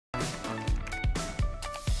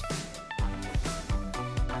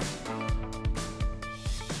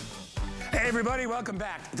Hey everybody, welcome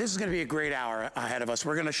back. This is gonna be a great hour ahead of us.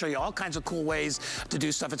 We're gonna show you all kinds of cool ways to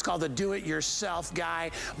do stuff. It's called the Do-It-Yourself Guy.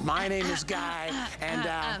 My name is Guy,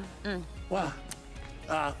 and well,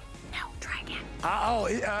 no, try again.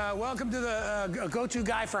 Welcome to the go-to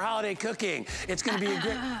guy for holiday cooking. It's gonna be a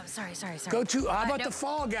great... Sorry. Go-to, how about the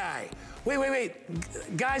fall guy?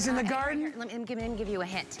 Wait. Guys in the garden? Here, let me give you a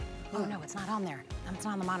hint. Oh no, it's not on there. It's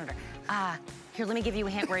not on the monitor. Here, let me give you a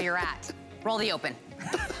hint where you're at. Roll the open.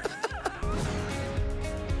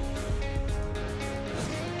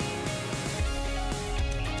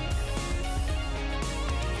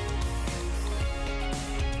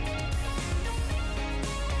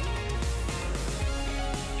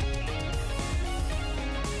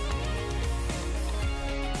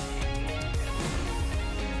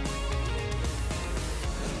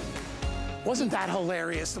 Wasn't that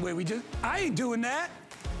hilarious the way we do? I ain't doing that.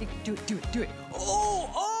 Do it.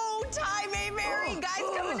 Oh, Ty Mayberry, guys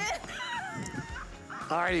coming in.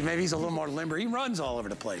 All righty, maybe he's a little more limber. He runs all over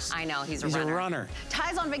the place. I know, he's a runner.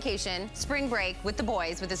 Ty's on vacation, spring break with the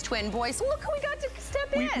boys, with his twin boys. Look who we got to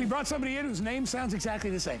step in. We brought somebody in whose name sounds exactly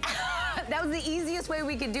the same. That was the easiest way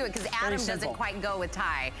we could do it, because Adam doesn't quite go with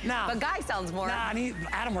Ty. No. But Guy sounds more. Nah,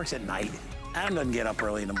 Adam works at night. Adam doesn't get up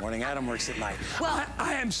early in the morning. Adam works at night. Well,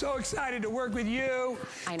 I am so excited to work with you.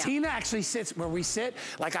 I know. Tina actually sits where we sit.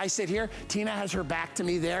 Like I sit here, Tina has her back to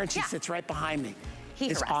me there, and she sits right behind me.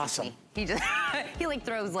 It's awesome. Me. He just he like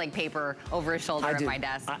throws like paper over his shoulder at my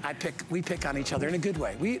desk. We pick on each other in a good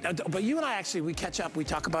way. But you and I actually, we catch up. We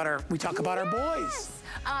talk about our boys.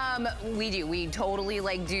 We do. We totally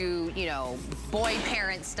like do, you know, boy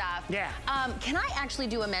parent stuff. Yeah. Can I actually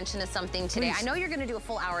do a mention of something today? Please. I know you're going to do a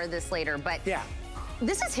full hour of this later, but yeah,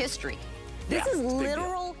 this is history. This is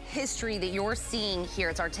literal history that you're seeing here.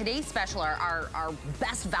 It's our today's special, our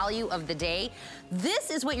best value of the day. This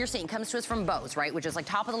is what you're seeing. It comes to us from Bose, right? Which is like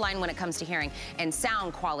top of the line when it comes to hearing and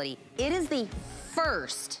sound quality. It is the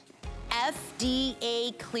first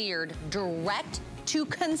FDA cleared direct to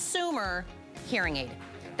consumer hearing aid.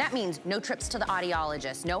 That means no trips to the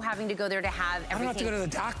audiologist, no having to go there to have everything. I don't have to go to the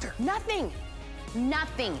doctor.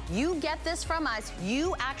 Nothing. You get this from us.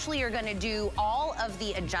 You actually are going to do all of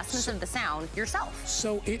the adjustments of the sound yourself.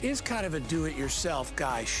 So it is kind of a do-it-yourself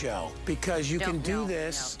guy show, because you can do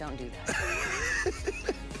this. No, don't do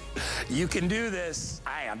that. You can do this.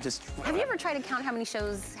 Have you ever tried to count how many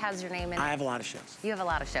shows has your name in it? I have a lot of shows. You have a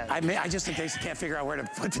lot of shows. I just in case you can't figure out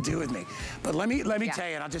what to do with me. But let me tell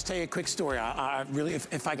you, and I'll just tell you a quick story, really,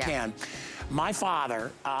 if I can. My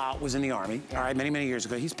father was in the Army, all right, many years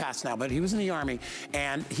ago. He's passed now, but he was in the Army,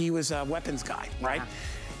 and he was a weapons guy, right?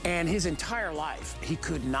 And his entire life, he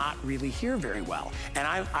could not really hear very well. And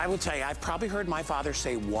I will tell you, I've probably heard my father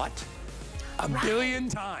say what a billion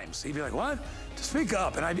times. He'd be like, what? Speak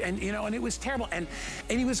up, and you know, and it was terrible. And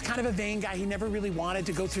he was kind of a vain guy. He never really wanted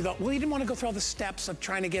to go through he didn't want to go through all the steps of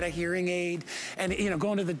trying to get a hearing aid, and you know,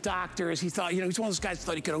 going to the doctors. He thought, you know, he's one of those guys who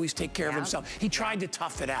thought he could always take care of himself. He tried to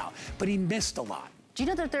tough it out, but he missed a lot. Do you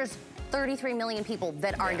know that there's 33 million people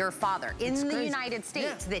that are your father in the United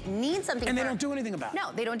States that need something? And they don't do anything about it.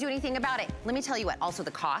 No, they don't do anything about it. Let me tell you what. Also, the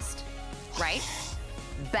cost, right?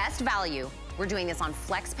 Best value. We're doing this on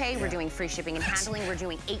FlexPay. We're doing free shipping and handling. We're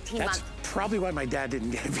doing 18 months. That's probably why my dad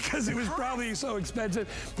didn't get it, because it was probably so expensive.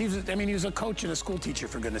 He was a coach and a school teacher,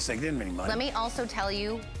 for goodness sake. He didn't have any money. Let me also tell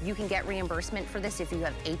you, you can get reimbursement for this if you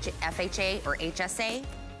have FHA or HSA.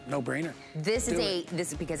 No brainer. This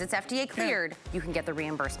is because it's FDA cleared. You can get the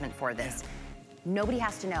reimbursement for this. Nobody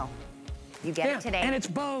has to know. You get it today. And it's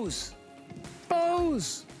Bose.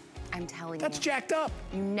 Bose. I'm telling you. That's jacked up.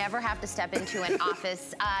 You never have to step into an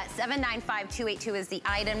office. 795-282 is the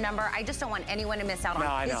item number. I just don't want anyone to miss out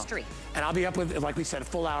on history. And I'll be up with, like we said, a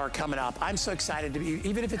full hour coming up. I'm so excited to be,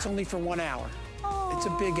 even if it's only for 1 hour. Aww. It's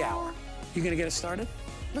a big hour. You gonna get us started?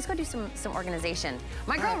 Let's go do some organization.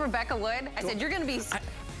 My girl Rebecca Wood, I said, you're gonna be...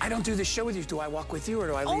 I don't do this show with you. Do I walk with you, or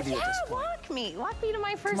do I leave you at this point? Walk me to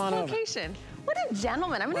my first location. What a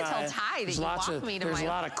gentleman. I'm gonna tell Ty that you walk me to my... There's a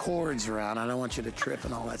lot of cords around. I don't want you to trip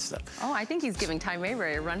and all that stuff. Oh, I think he's giving Ty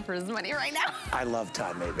Mayberry a run for his money right now. I love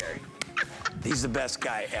Ty Mayberry. He's the best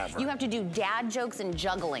guy ever. You have to do dad jokes and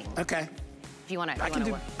juggling. Okay. If you wanna, I can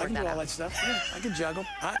do all that stuff. Yeah, I can juggle.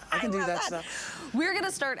 I can do that stuff. We're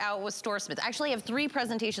gonna start out with StoreSmith. Actually, I have 3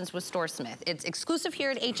 presentations with StoreSmith. It's exclusive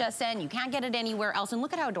here at HSN. You can't get it anywhere else. And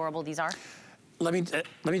look at how adorable these are. let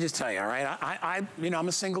me just tell you, all right? You know, I'm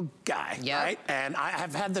a single guy, right? And I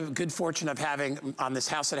have had the good fortune of having on this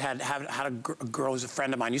house that had a girl who's a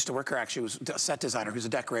friend of mine, used to work here actually, was a set designer who's a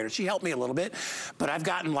decorator. She helped me a little bit, but I've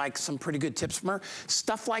gotten like some pretty good tips from her.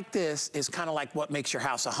 Stuff like this is kind of like what makes your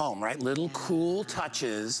house a home, right? Little cool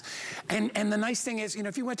touches. And the nice thing is, you know,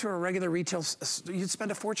 if you went to a regular retail, you'd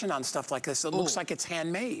spend a fortune on stuff like this. It looks like it's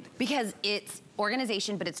handmade. Because it's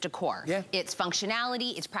organization, but it's decor. Yeah. It's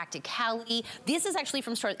functionality, it's practicality. This is actually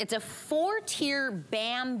from store. It's a 4-tier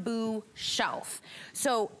bamboo shelf.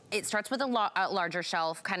 So it starts with a larger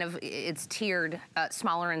shelf, kind of, it's tiered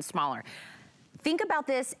smaller and smaller. Think about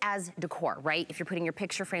this as decor, right? If you're putting your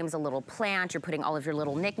picture frames, a little plant, you're putting all of your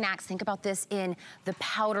little knickknacks. Think about this in the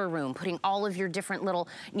powder room, putting all of your different little,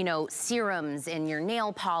 you know, serums and your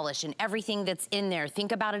nail polish and everything that's in there.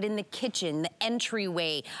 Think about it in the kitchen, the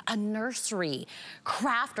entryway, a nursery,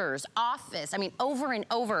 crafters, office. I mean, over and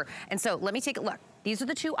over. And so let me take a look. These are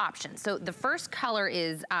the two options. So the first color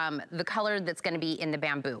is the color that's gonna be in the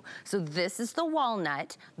bamboo. So this is the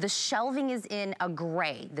walnut. The shelving is in a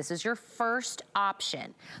gray. This is your first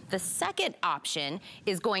option. The second option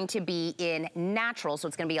is going to be in natural. So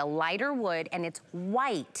it's gonna be a lighter wood and it's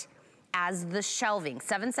white as the shelving.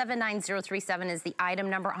 779037 is the item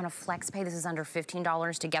number on a flex pay. This is under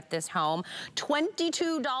 $15 to get this home.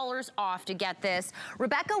 $22 off to get this.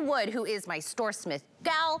 Rebecca Wood, who is my StoreSmith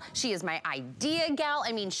gal, she is my idea gal.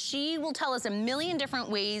 I mean, she will tell us a million different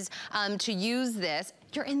ways to use this.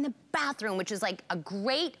 You're in the bathroom, which is like a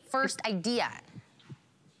great first idea.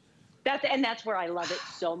 That's where I love it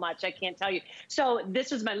so much. I can't tell you. So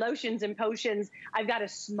this was my lotions and potions. I've got a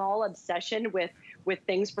small obsession with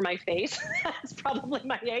things for my face. That's probably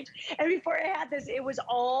my age. And before I had this, it was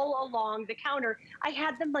all along the counter. I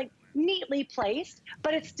had them like neatly placed,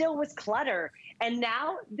 but it still was clutter. And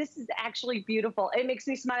now this is actually beautiful. It makes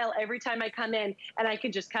me smile every time I come in, and I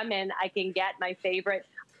can just come in. I can get my favorite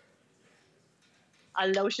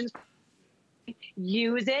lotions,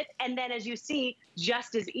 use it, and then as you see,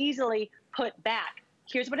 just as easily put back.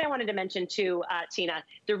 Here's what I wanted to mention too, Tina.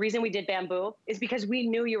 The reason we did bamboo is because we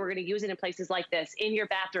knew you were going to use it in places like this, in your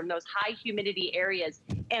bathroom, those high humidity areas.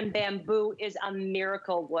 And bamboo is a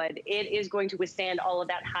miracle wood. It is going to withstand all of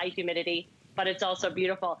that high humidity, but it's also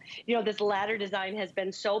beautiful. You know, this ladder design has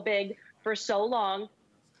been so big for so long,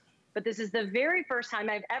 but this is the very first time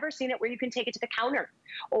I've ever seen it where you can take it to the counter.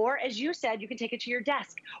 Or as you said, you can take it to your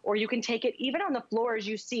desk, or you can take it even on the floor. As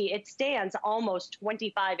you see, it stands almost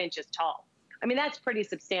 25 inches tall. I mean, that's pretty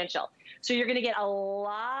substantial. So you're gonna get a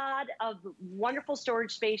lot of wonderful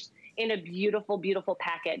storage space in a beautiful, beautiful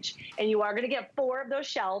package. And you are gonna get 4 of those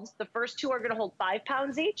shelves. The first 2 are gonna hold 5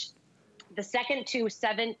 pounds each. The second 2,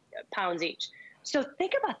 7 pounds each. So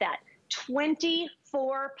think about that.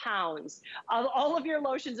 24 pounds of all of your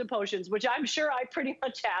lotions and potions, which I'm sure I pretty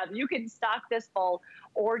much have. You can stock this full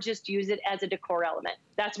or just use it as a decor element.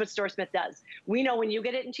 That's what StoreSmith does. We know when you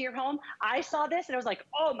get it into your home, I saw this and I was like,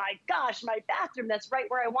 oh my gosh, my bathroom, that's right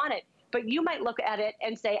where I want it. But you might look at it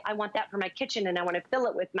and say, I want that for my kitchen and I want to fill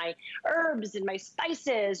it with my herbs and my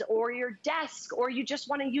spices, or your desk, or you just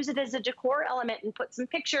want to use it as a decor element and put some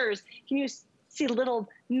pictures. Can you see little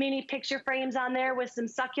mini picture frames on there with some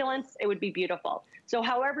succulents? It would be beautiful. So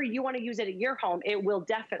however you want to use it at your home, it will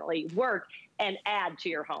definitely work and add to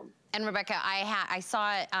your home. And Rebecca, I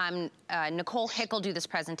saw Nicole Hickel do this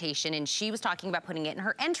presentation, and she was talking about putting it in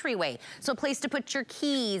her entryway. So a place to put your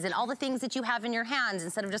keys and all the things that you have in your hands,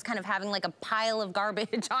 instead of just kind of having like a pile of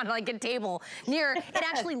garbage on like a table near. It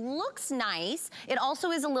actually looks nice. It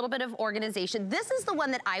also is a little bit of organization. This is the one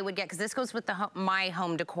that I would get, because this goes with my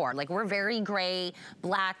home decor. Like, we're very gray,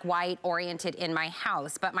 black, white oriented in my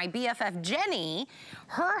house. But my BFF Jenny,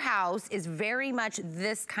 her house is very much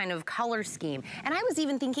this kind of color scheme. And I was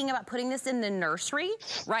even thinking about putting this in the nursery,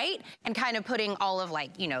 right? And kind of putting all of,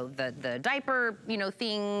 like, you know, the diaper, you know,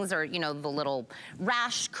 things, or, you know, the little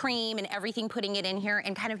rash cream and everything, putting it in here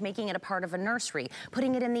and kind of making it a part of a nursery.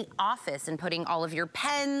 Putting it in the office and putting all of your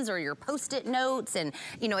pens or your Post-it notes, and,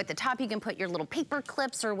 you know, at the top you can put your little paper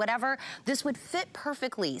clips or whatever. This would fit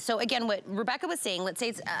perfectly. So again, what Rebecca was saying, let's say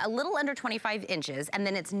it's a little under 25 inches and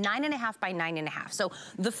then it's 9.5 by 9.5. So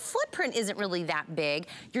the footprint isn't really that big.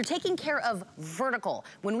 You're taking care of vertical.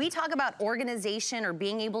 When we talk about organization or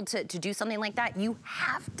being able to do something like that, you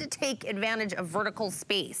have to take advantage of vertical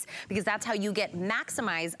space, because that's how you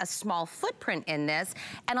maximize a small footprint in this.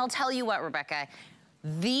 And I'll tell you what, Rebecca,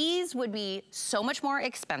 these would be so much more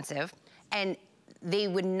expensive, and they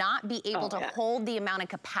would not be able to hold the amount of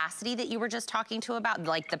capacity that you were just talking to about,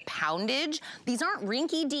 like the poundage. These aren't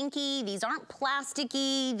rinky-dinky, these aren't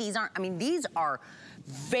plasticky, these aren't, I mean, these are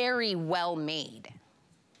very well made.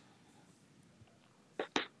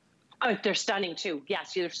 Oh, they're stunning too.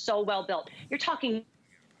 Yes, they're so well built. You're talking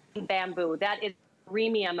bamboo. That is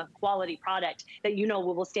premium quality product that you know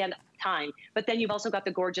will stand time. But then you've also got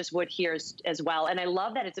the gorgeous wood here as well. And I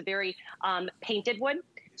love that it's a very painted wood.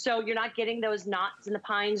 So you're not getting those knots in the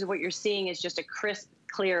pines. What you're seeing is just a crisp,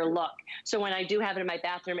 clear look. So when I do have it in my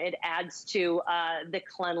bathroom, it adds to the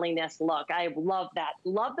cleanliness look. I love that.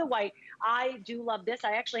 Love the white. I do love this.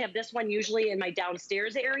 I actually have this one usually in my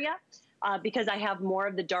downstairs area. Because I have more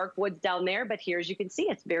of the dark woods down there, but here, as you can see,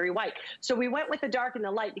 it's very white. So we went with the dark and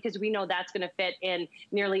the light because we know that's gonna fit in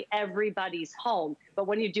nearly everybody's home. But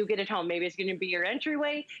when you do get it home, maybe it's gonna be your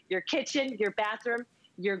entryway, your kitchen, your bathroom,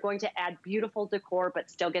 you're going to add beautiful decor,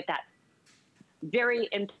 but still get that very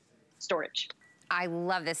in storage. I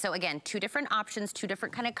love this. So again, 2 different options, 2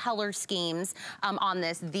 different kind of color schemes on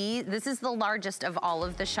this. This is the largest of all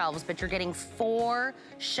of the shelves, but you're getting 4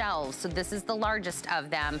 shelves. So this is the largest of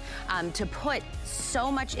them. To put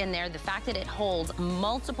so much in there, the fact that it holds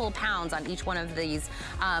multiple pounds on each one of these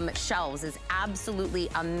shelves is absolutely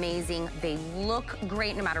amazing. They look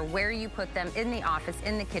great no matter where you put them, in the office,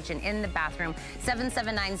 in the kitchen, in the bathroom.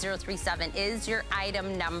 779037 is your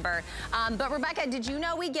item number. But Rebecca, did you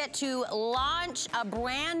know we get to launch a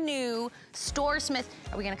brand new StoreSmith?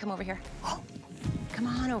 Are we gonna come over here? Come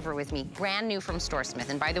on over with me. Brand new from StoreSmith.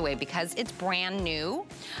 And by the way, because it's brand new,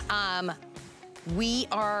 we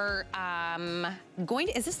are going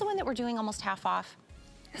to, is this the one that we're doing almost half off?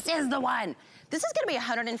 This is the one. This is gonna be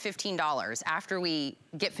 $115 after we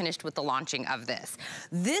get finished with the launching of this.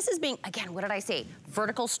 This is being, again, what did I say?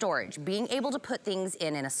 Vertical storage, being able to put things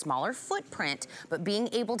in a smaller footprint, but being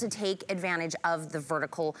able to take advantage of the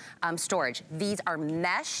vertical storage. These are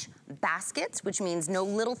mesh baskets, which means no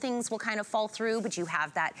little things will kind of fall through, but you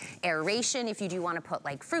have that aeration if you do want to put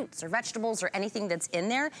like fruits or vegetables or anything that's in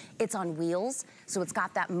there. It's on wheels, so it's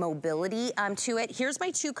got that mobility to it. Here's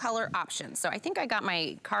my 2 color options. So I think I got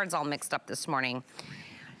my cards all mixed up this morning.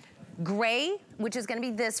 Gray, which is gonna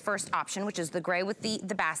be this first option, which is the gray with the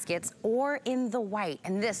baskets, or in the white.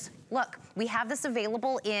 And this, look, we have this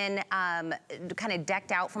available in kind of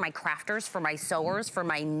decked out for my crafters, for my sewers, for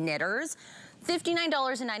my knitters.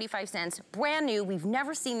 $59.95, brand new. We've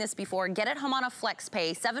never seen this before. Get it home on a flex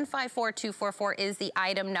pay. 754244 is the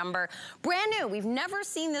item number. Brand new. We've never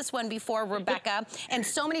seen this one before, Rebecca, and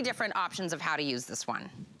so many different options of how to use this one.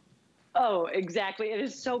 Oh, exactly. It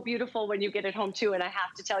is so beautiful when you get it home too. And I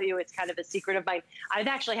have to tell you, it's kind of a secret of mine. I've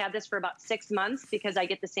actually had this for about 6 months because I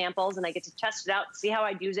get the samples and I get to test it out, see how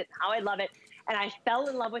I use it, how I love it. And I fell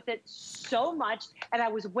in love with it so much. And I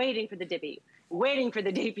was waiting for the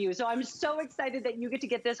debut. So I'm so excited that you get to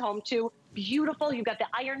get this home too. Beautiful. You've got the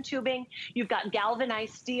iron tubing. You've got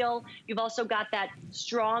galvanized steel. You've also got that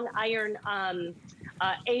strong iron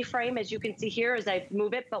A-frame, as you can see here as I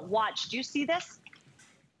move it. But watch, do you see this?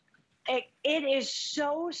 It is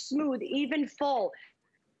so smooth, even full.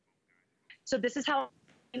 So this is how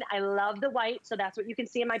I love the white, so that's what you can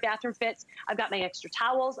see in my bathroom fits. I've got my extra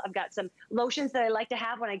towels. I've got some lotions that I like to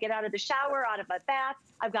have when I get out of the shower, out of my bath.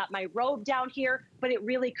 I've got my robe down here, but it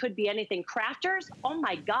really could be anything. Crafters, oh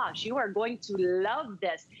my gosh, you are going to love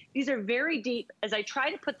this. These are very deep. As I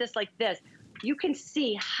try to put this like this, you can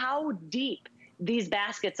see how deep these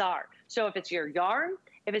baskets are. So if it's your yarn,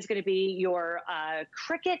 if it's going to be your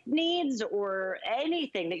Cricut needs or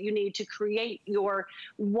anything that you need to create your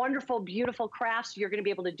wonderful, beautiful crafts, you're going to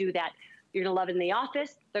be able to do that. You're going to love it in the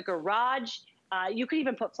office, the garage. You could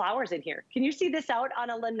even put flowers in here. Can you see this out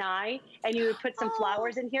on a lanai? And you would put some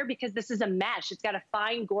flowers in here because this is a mesh. It's got a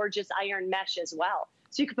fine, gorgeous iron mesh as well.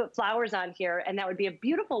 So you could put flowers on here, and that would be a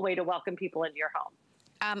beautiful way to welcome people into your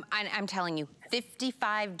home. I'm telling you,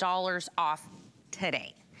 $55 off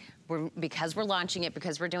today. Because we're launching it,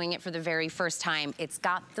 because we're doing it for the very first time. It's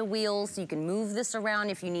got the wheels, so you can move this around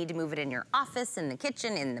if you need to move it in your office, in the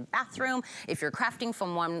kitchen, in the bathroom, if you're crafting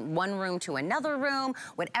from one room to another room,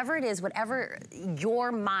 whatever it is, whatever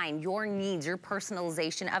your mind, your needs, your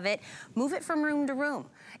personalization of it, move it from room to room.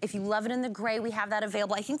 If you love it in the gray, we have that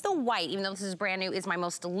available. I think the white, even though this is brand new, is my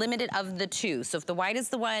most limited of the 2. So if the white is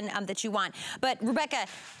the one that you want. But Rebecca,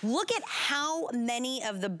 look at how many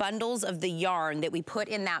of the bundles of the yarn that we put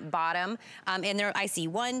in that bottom. And there, I see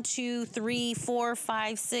 1, 2, 3, 4,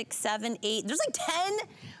 5, 6, 7, 8. There's like 10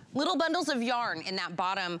 little bundles of yarn in that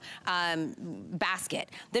bottom basket.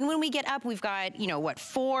 Then when we get up, we've got, you know, what,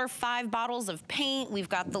 4 or 5 bottles of paint. We've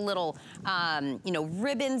got the little, you know,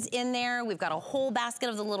 ribbons in there. We've got a whole basket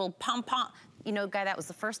of the little pom-pom. You know, Guy, that was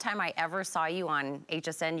the first time I ever saw you on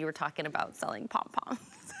HSN. You were talking about selling pom-poms.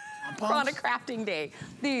 On a crafting day.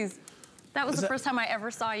 That was the first time I ever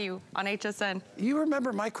saw you on HSN. You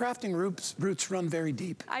remember my crafting roots run very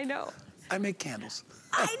deep. I know. I make candles.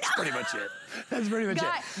 I know. That's pretty much it. That's pretty much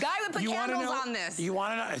it. Guy would put candles on this. You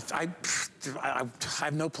want to know? I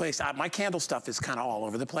have no place. My candle stuff is kind of all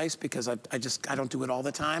over the place because I don't do it all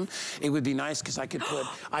the time. It would be nice because I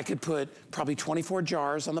could put probably 24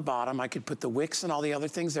 jars on the bottom. I could put the wicks and all the other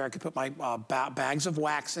things there. I could put my bags of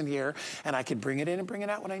wax in here, and I could bring it in and bring it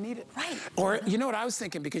out when I need it. Right. Or you know what I was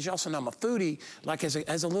thinking, because you also know I'm a foodie, like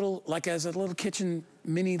as a little kitchen,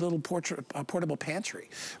 mini little portable pantry,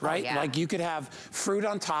 right? Oh, yeah. Like you could have fruit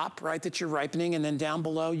on top, right, that you're ripening, and then down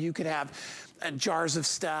below you could have jars of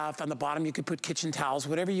stuff. On the bottom you could put kitchen towels,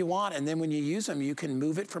 whatever you want, and then when you use them you can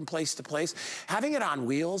move it from place to place. Having it on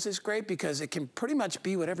wheels is great because it can pretty much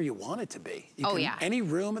be whatever you want it to be. Any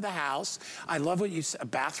room of the house. I love what you said, a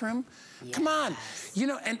bathroom. Yes. Come on. You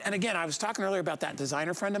know, and again, I was talking earlier about that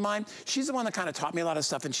designer friend of mine. She's the one that kind of taught me a lot of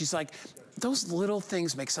stuff, and she's like, those little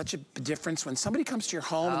things make such a difference when somebody comes to your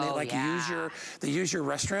home and they use your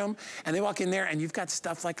restroom, and they walk in there and you've got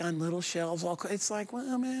stuff like on little shelves. It's like,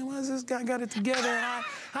 well, man, why has this guy got it together?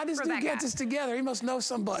 How does this get this together? He must know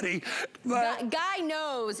somebody. But Guy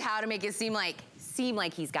knows how to make it seem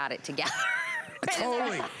like he's got it together.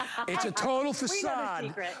 Totally. It's a total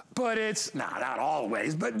facade. But it's not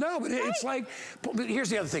always, but no, but it's like, but here's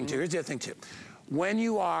the other thing too. When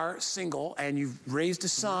you are single and you've raised a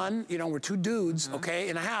son, you know, we're two dudes, okay,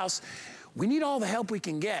 in a house, we need all the help we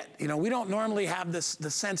can get. You know, we don't normally have the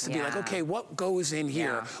sense to be like, okay, what goes in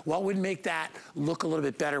here? What would make that look a little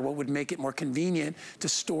bit better? What would make it more convenient to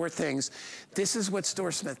store things? This is what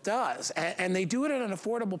StoreSmith does. And they do it at an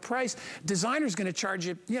affordable price. Designer's gonna charge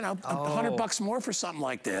you, you know, $100 more for something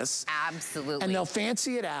like this. Absolutely. And they'll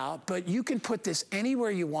fancy it out, but you can put this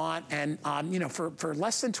anywhere you want, and you know, for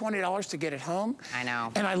less than $20 to get it home. I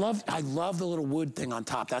know. And I love the little wood thing on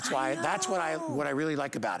top. That's why, that's what I really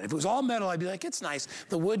like about it. If it was all metal, I'd be like, it's nice.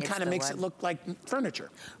 The wood kind of makes it look like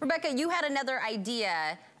furniture. Rebecca, you had another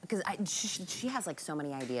idea, because she has like so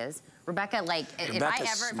many ideas. Rebecca, like, if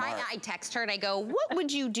I text her and I go, what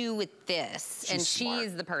would you do with this? And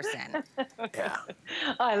she's the person. Yeah.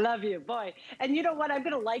 I love you, boy. And you know what? I'm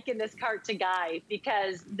going to liken this cart to Guy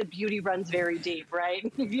because the beauty runs very deep,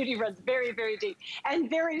 right? The beauty runs very, very deep and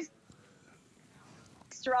very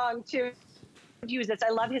strong too. Use this. I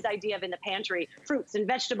love his idea of in the pantry, fruits and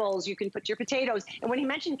vegetables. You can put your potatoes. And when he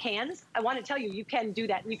mentioned cans, I want to tell you, you can do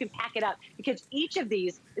that. You can pack it up because each of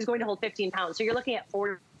these is going to hold 15 pounds. So you're looking at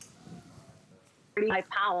 45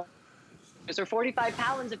 pounds. Or 45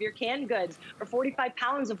 pounds of your canned goods, or 45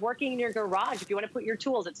 pounds of working in your garage if you want to put your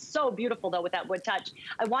tools. It's so beautiful though with that wood touch.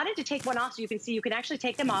 I wanted to take one off so you can see you can actually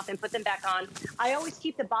take them off and put them back on. I always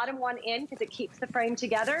keep the bottom one in because it keeps the frame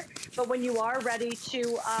together. But when you are ready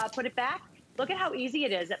to put it back, look at how easy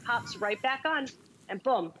it is. It pops right back on and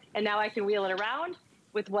boom. And now I can wheel it around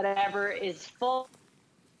with whatever is full.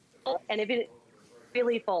 And if it's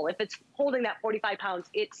really full, if it's holding that 45 pounds,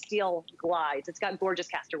 it still glides. It's got gorgeous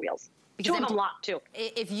caster wheels. Two of them locked too.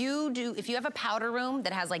 If you have a powder room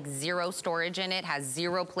that has like zero storage in it, has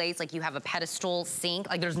zero place, like you have a pedestal sink,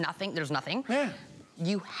 like there's nothing. Yeah.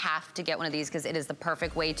 You have to get one of these because it is the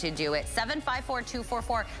perfect way to do it.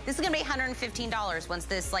 754-244. This is gonna be $115 once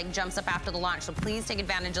this like jumps up after the launch, so please take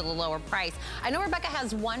advantage of the lower price. I know Rebecca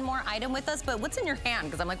has one more item with us, but what's in your hand?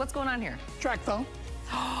 Because I'm like, what's going on here? Track phone.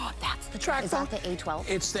 Oh, that's the track phone. Is that the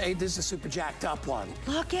A12? This is a super jacked up one.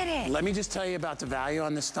 Look at it. Let me just tell you about the value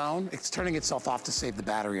on this phone. It's turning itself off to save the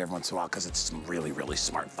battery every once in a while because it's some really, really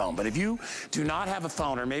smart phone. But if you do not have a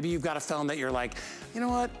phone, or maybe you've got a phone that you're like, you know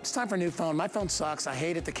what, it's time for a new phone. My phone sucks, I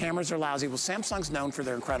hate it, the cameras are lousy. Well, Samsung's known for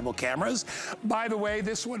their incredible cameras. By the way,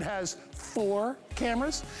 this one has 4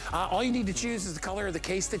 cameras. All you need to choose is the color of the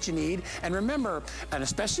case that you need. And remember, and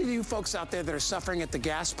especially you folks out there that are suffering at the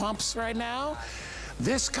gas pumps right now,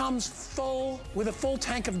 this comes full with a full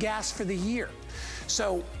tank of gas for the year.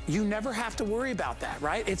 So you never have to worry about that,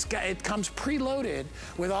 right? It comes preloaded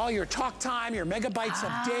with all your talk time, your megabytes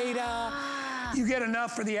of data. You get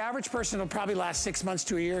enough for the average person. It'll probably last 6 months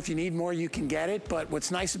to a year. If you need more, you can get it. But what's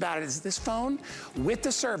nice about it is this phone with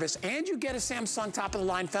the service, and you get a Samsung top of the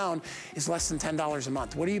line phone, is less than $10 a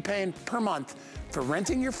month. What are you paying per month for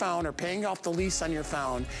renting your phone or paying off the lease on your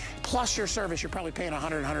phone, plus your service? You're probably paying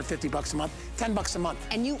 $100, $150 a month, $10 a month.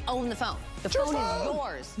 And you own the phone. The phone is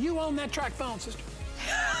yours. You own that track phone, sister.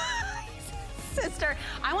 Sister,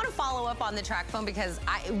 I want to follow up on the track phone because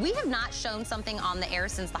we have not shown something on the air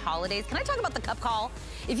since the holidays. Can I talk about the cup call?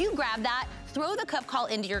 If you grab that, throw the cup call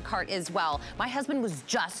into your cart as well. My husband was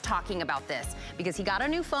just talking about this because he got a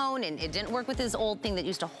new phone and it didn't work with his old thing that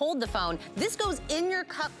used to hold the phone. This goes in your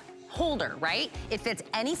cup holder, right? It fits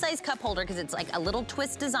any size cup holder because it's like a little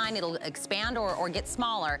twist design. It'll expand or get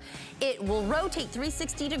smaller. It will rotate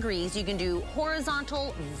 360 degrees. You can do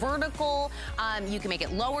horizontal, vertical. You can make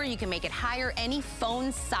it lower. You can make it higher. Any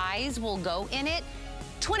phone size will go in it.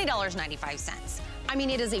 $20.95. I mean,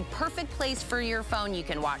 it is a perfect place for your phone. You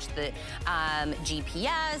can watch the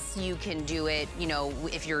GPS. You can do it, you know,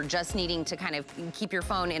 if you're just needing to kind of keep your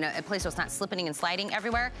phone in a place so it's not slipping and sliding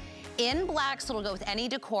everywhere. In black, so it'll go with any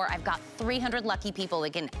decor. I've got 300 lucky people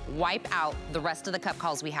that can wipe out the rest of the cup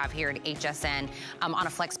calls we have here at HSN. On a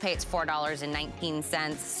flex pay, it's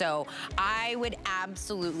 $4.19. So I would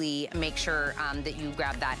absolutely make sure that you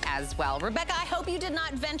grab that as well. Rebecca, I hope you did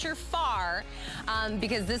not venture far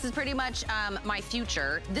because this is pretty much my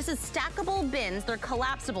future. This is stackable bins. They're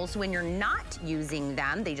collapsible, so when you're not using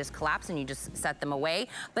them, they just collapse and you just set them away.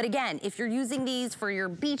 But again, if you're using these for your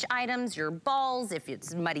beach items, your balls, if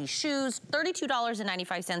it's muddy shoes,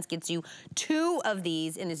 $32.95 gets you 2 of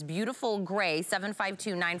these in this beautiful gray,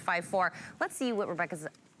 752-954. Let's see what Rebecca's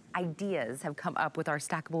ideas have come up with our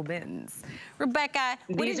stackable bins. Rebecca,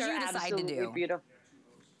 what did you decide to do? Beautiful.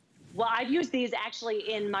 Well, I've used these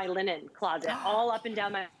actually in my linen closet, all up and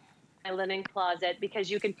down my linen closet, because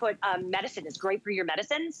you can put medicine. It's great for your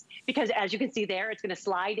medicines because as you can see there, it's going to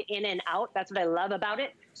slide in and out. That's what I love about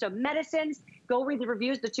it. So medicines, go read the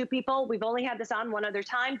reviews. The 2 people, we've only had this on one other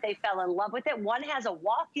time. They fell in love with it. One has a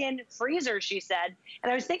walk-in freezer, she said.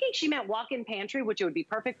 And I was thinking she meant walk-in pantry, which would be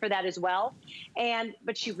perfect for that as well.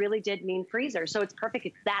 But she really did mean freezer. So it's perfect.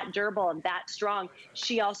 It's that durable and that strong.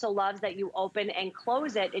 She also loves that you open and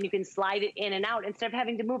close it and you can slide it in and out instead of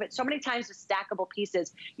having to move it. So many times with stackable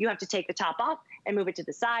pieces, you have to take the top off and move it to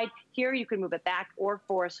the side. Here you can move it back or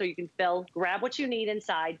forth so you can grab what you need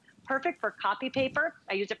inside. Perfect for copy paper.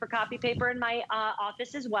 I use it for copy paper in my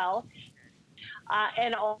office as well,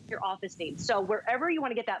 and all your office needs. So wherever you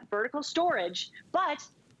want to get that vertical storage, but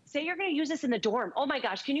say you're going to use this in the dorm. Oh my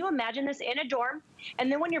gosh, can you imagine this in a dorm? And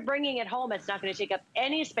then when you're bringing it home, it's not going to take up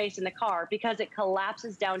any space in the car because it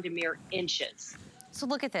collapses down to mere inches. So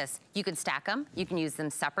look at this. You can stack them. You can use them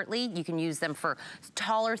separately. You can use them for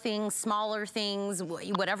taller things, smaller things,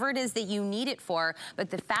 whatever it is that you need it for. But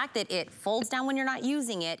the fact that it folds down when you're not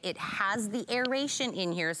using it, it has the aeration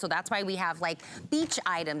in here. So that's why we have like beach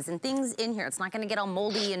items and things in here. It's not going to get all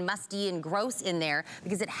moldy and musty and gross in there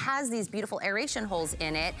because it has these beautiful aeration holes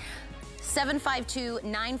in it.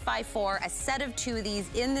 752-954, a set of 2 of these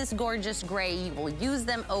in this gorgeous gray. You will use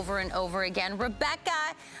them over and over again. Rebecca,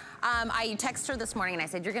 I texted her this morning and I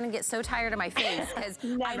said, you're gonna get so tired of my face because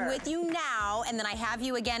I'm with you now and then I have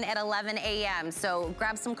you again at 11 a.m. So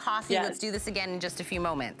grab some coffee. Yes. Let's do this again in just a few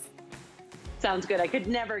moments. Sounds good. You could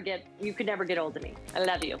never get old of me. I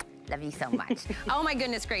love you. Love you so much. Oh my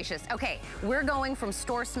goodness gracious. Okay, we're going from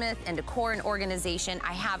StoreSmith and decor and organization.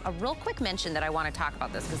 I have a real quick mention that I want to talk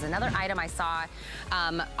about this because another item I saw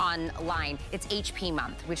online, it's HP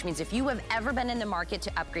month, which means if you have ever been in the market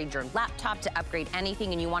to upgrade your laptop, to upgrade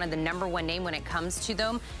anything, and you wanted the #1 name when it comes to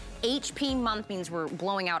them, HP month means we're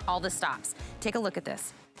blowing out all the stops. Take a look at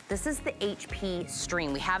this. This is the HP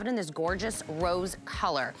Stream. We have it in this gorgeous rose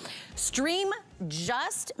color. Stream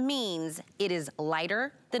just means it is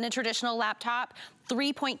lighter than a traditional laptop,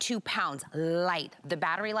 3.2 pounds, light. The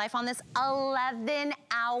battery life on this,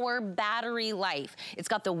 11-hour battery life. It's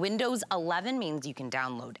got the Windows 11, means you can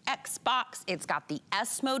download Xbox. It's got the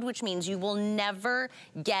S mode, which means you will never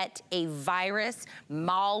get a virus,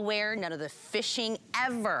 malware, none of the phishing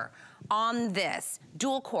ever on this.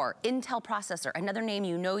 Dual core, Intel processor, another name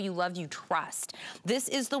you know, you love, you trust. This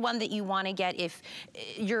is the one that you want to get if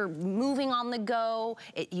you're moving on the go.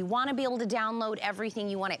 You want to be able to download everything.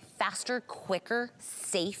 You want it faster, quicker,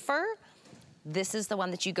 safer. This is the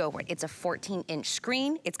one that you go for. It's a 14-inch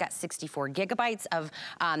screen. It's got 64 gigabytes of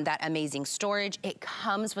that amazing storage. It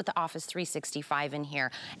comes with the Office 365 in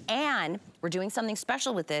here. And we're doing something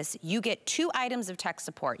special with this. You get 2 items of tech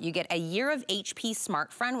support. You get a year of HP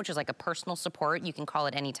Smart Friend, which is like a personal support. You can call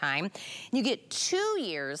it anytime. You get 2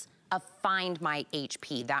 years of Find My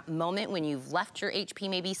HP. That moment when you've left your HP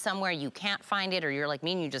maybe somewhere, you can't find it, or you're like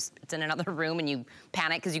me and it's in another room and you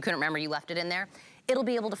panic because you couldn't remember you left it in there. It'll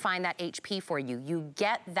be able to find that HP for you. You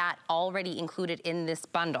get that already included in this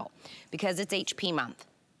bundle. Because it's HP month,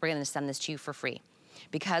 we're gonna send this to you for free.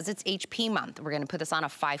 Because it's HP month, we're gonna put this on a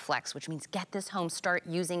 5 flex, which means get this home, start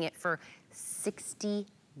using it for $60.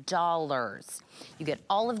 You get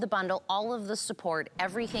all of the bundle, all of the support,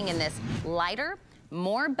 everything in this lighter,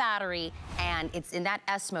 more battery, and it's in that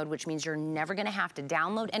S mode, which means you're never gonna have to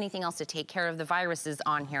download anything else to take care of the viruses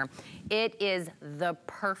on here. It is the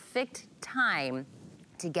perfect time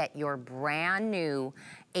to get your brand new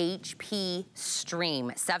HP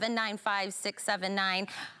Stream. 795679.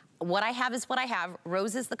 What I have is what I have.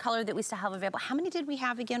 Rose is the color that we still have available. How many did we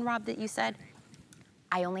have again, Rob, that you said?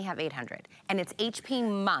 I only have 800. And it's HP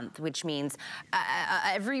month, which means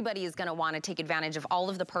everybody is gonna wanna take advantage of all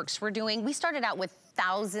of the perks we're doing. We started out with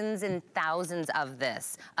thousands and thousands of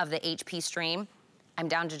the HP Stream. I'm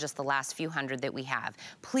down to just the last few hundred that we have.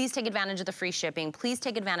 Please take advantage of the free shipping. Please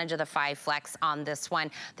take advantage of the 5 flex on this one.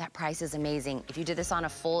 That price is amazing. If you did this on a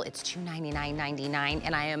full, it's $299.99,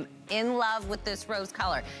 and I am in love with this rose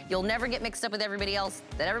color. You'll never get mixed up with everybody else,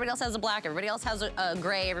 that everybody else has a black, everybody else has a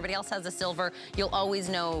gray, everybody else has a silver. You'll always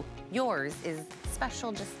know yours is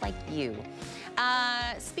special just like you.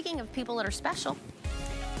 Speaking of people that are special,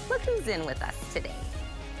 look who's in with us today.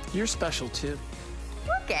 You're special too.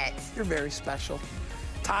 Look it. You're very special.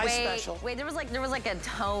 Ty's special. Wait, there was like a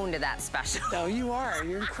tone to that special. No, you are.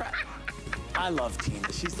 You're incredible. I love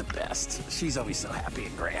Tina. She's the best. She's always so happy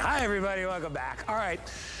and great. Hi, everybody. Welcome back. All right.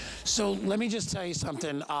 So let me just tell you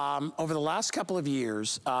something. Over the last couple of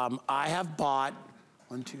years, I have bought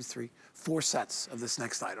 4 sets of this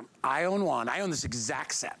next item. I own one. I own this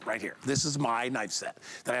exact set right here. This is my knife set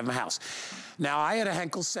that I have in my house. Now, I had a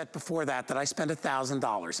Henkel set before that I spent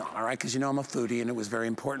 $1,000 on, all right? Because you know I'm a foodie, and it was very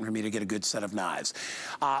important for me to get a good set of knives.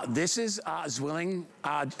 This is Zwilling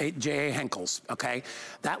J.A. Henkel's, okay?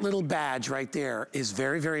 That little badge right there is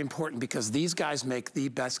very, very important because these guys make the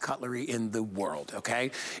best cutlery in the world,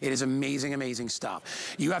 okay? It is amazing, amazing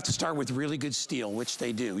stuff. You have to start with really good steel, which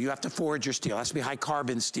they do. You have to forge your steel. It has to be high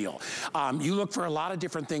carbon steel. You look for a lot of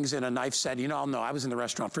different things in a knife set. You know, I'll know, I was in the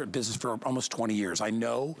restaurant business for almost 20 years. I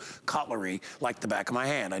know cutlery like the back of my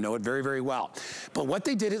hand. I know it very, very well. But what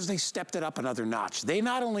they did is they stepped it up another notch. They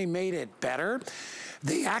not only made it better,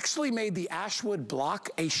 they actually made the Ashwood block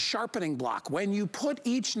a sharpening block. When you put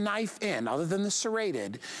each knife in, other than the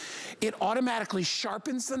serrated, it automatically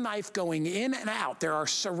sharpens the knife going in and out. There are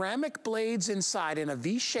ceramic blades inside in a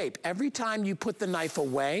V shape. Every time you put the knife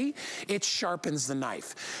away, it sharpens the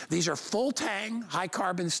knife. These are full tang, high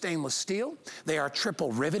carbon stainless steel. They are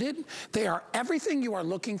triple riveted. They are everything you are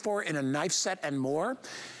looking for in a knife set and more.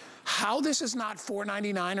 How this is not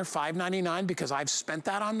 $4.99 or $5.99, because I've spent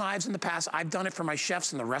that on knives in the past. I've done it for my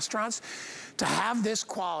chefs in the restaurants. To have this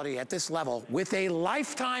quality at this level with a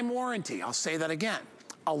lifetime warranty, I'll say that again,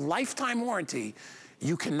 a lifetime warranty,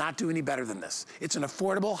 you cannot do any better than this. It's an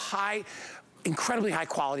affordable, incredibly high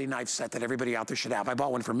quality knife set that everybody out there should have. I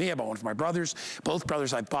bought one for me, I bought one for my brothers. Both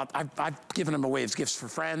brothers I've given them away as gifts for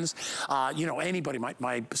friends. You know, anybody,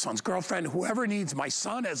 my son's girlfriend, whoever needs, my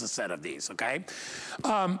son has a set of these, okay?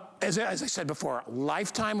 As I said before,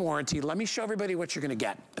 lifetime warranty. Let me show everybody what you're gonna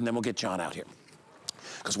get, and then we'll get John out here.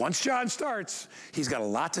 Because once John starts, he's got a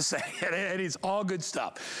lot to say, and it's all good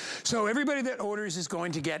stuff. So everybody that orders is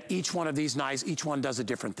going to get each one of these knives. Each one does a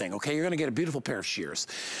different thing, okay? You're gonna get a beautiful pair of shears.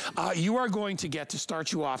 You are going to get, to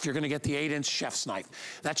start you off, you're gonna get the 8-inch chef's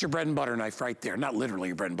knife. That's your bread and butter knife right there. Not literally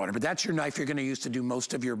your bread and butter, but that's your knife you're gonna use to do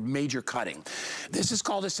most of your major cutting. This is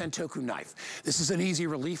called a Sentoku knife. This is an easy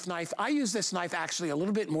relief knife. I use this knife actually a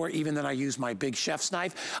little bit more even than I use my big chef's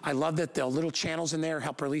knife. I love that the little channels in there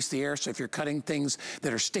help release the air, so if you're cutting things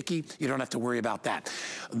that are sticky, you don't have to worry about that.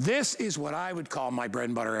 This is what I would call my bread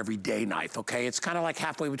and butter everyday knife, okay? It's kind of like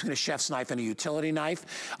halfway between a chef's knife and a utility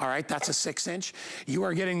knife, all right? That's a 6-inch. You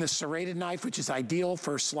are getting the serrated knife, which is ideal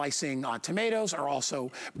for slicing tomatoes or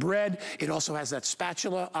also bread. It also has that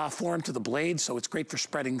spatula form to the blade, so it's great for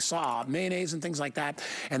spreading mayonnaise and things like that.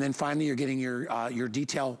 And then finally, you're getting your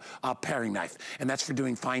detail paring knife, and that's for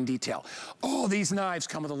doing fine detail. All these knives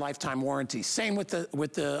come with a lifetime warranty. Same with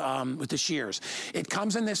the shears. It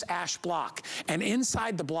comes in this ash block, and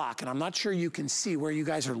inside the block, and I'm not sure you can see where you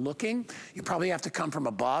guys are looking, you probably have to come from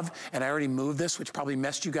above, and I already moved this, which probably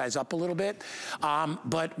messed you guys up a little bit,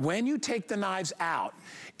 but when you take the knives out,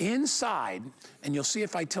 inside, and you'll see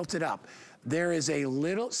if I tilt it up, there is a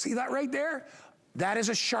little, see that right there? That is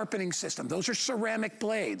a sharpening system. Those are ceramic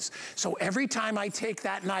blades. So every time I take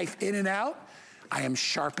that knife in and out, I am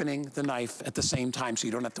sharpening the knife at the same time, so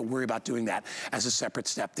you don't have to worry about doing that as a separate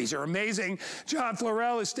step. These are amazing. John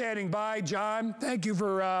Florell is standing by. John, thank you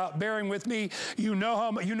for bearing with me. You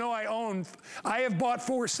know I have bought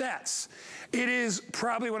 4 sets. It is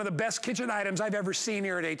probably one of the best kitchen items I've ever seen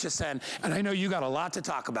here at HSN, and I know you got a lot to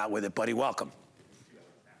talk about with it, buddy. Welcome.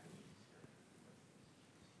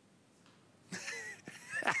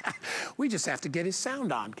 We just have to get his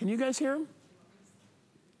sound on. Can you guys hear him?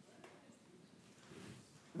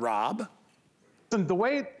 Rob? The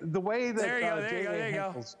way that there you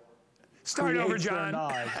go. Start over, John.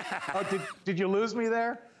 Oh, did you lose me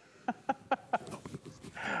there?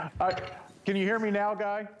 Can you hear me now,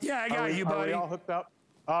 Guy? Yeah, I got you, buddy. Are we all hooked up?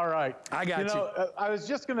 All right. I got you. I was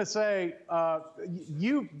just going to say,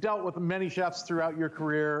 you've dealt with many chefs throughout your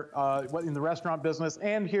career in the restaurant business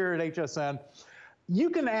and here at HSN. You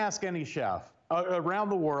can ask any chef around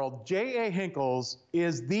the world. J.A. Hinkle's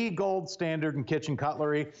is the gold standard in kitchen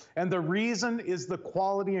cutlery, and the reason is the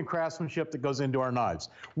quality and craftsmanship that goes into our knives.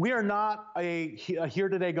 We are not a here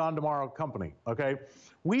today, gone tomorrow company, okay?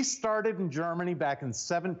 We started in Germany back in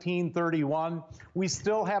 1731. We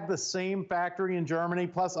still have the same factory in Germany,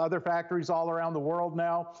 plus other factories all around the world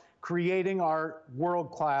now, creating our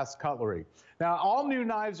world-class cutlery. Now, all new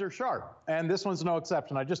knives are sharp, and this one's no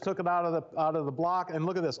exception. I just took it out of the block, and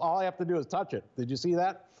look at this. All I have to do is touch it. Did you see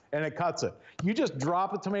that? And it cuts it. You just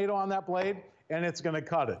drop a tomato on that blade, and it's going to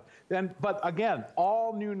cut it. But again,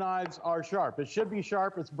 all new knives are sharp. It should be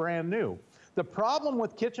sharp. It's brand new. The problem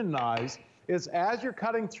with kitchen knives is as you're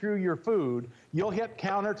cutting through your food, you'll hit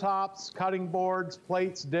countertops, cutting boards,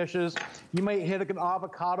 plates, dishes. You may hit an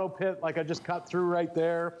avocado pit like I just cut through right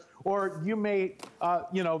there. Or you may,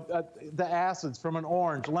 the acids from an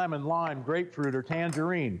orange, lemon, lime, grapefruit, or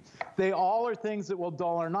tangerine. They all are things that will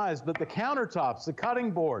dull our knives, but the countertops, the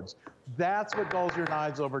cutting boards, that's what dulls your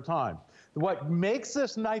knives over time. What makes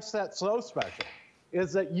this knife set so special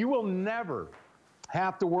is that you will never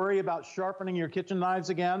have to worry about sharpening your kitchen knives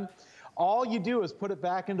again. All you do is put it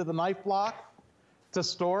back into the knife block to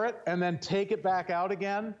store it and then take it back out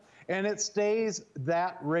again, and it stays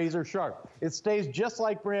that razor sharp. It stays just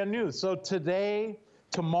like brand new. So today,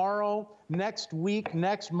 tomorrow, next week,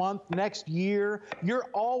 next month, next year, you're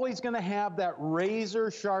always going to have that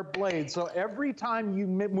razor sharp blade. So every time you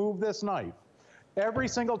move this knife, every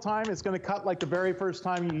single time it's going to cut like the very first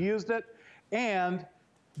time you used it, and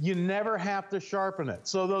you never have to sharpen it.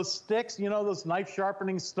 So those sticks, those knife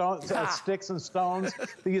sharpening stones, sticks and stones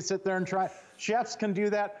that you sit there and try, chefs can do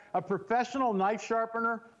that. A professional knife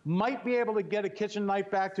sharpener might be able to get a kitchen knife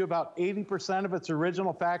back to about 80% of its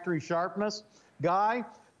original factory sharpness. Guy,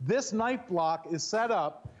 this knife block is set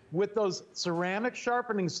up with those ceramic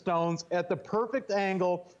sharpening stones at the perfect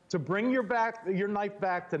angle to bring your knife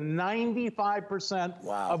back to 95%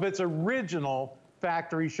 of its original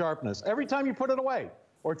factory sharpness. Every time you put it away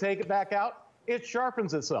or take it back out, it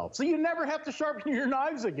sharpens itself. So you never have to sharpen your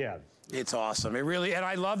knives again. It's awesome. It really, and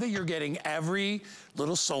I love that you're getting every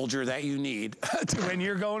little soldier that you need to when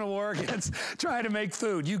you're going to war against trying to make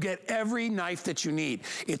food. You get every knife that you need.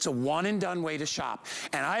 It's a one and done way to shop.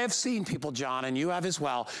 And I have seen people, John, and you have as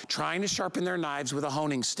well, trying to sharpen their knives with a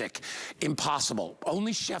honing stick. Impossible.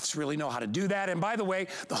 Only chefs really know how to do that. And by the way,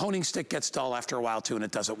 the honing stick gets dull after a while too, and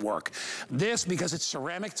it doesn't work. This, because it's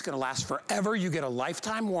ceramic, it's going to last forever. You get a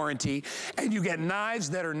lifetime warranty, and you get knives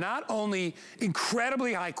that are not only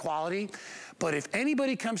incredibly high quality, but if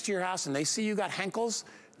anybody comes to your house and they see you got Henkel's,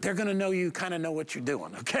 they're gonna know you kind of know what you're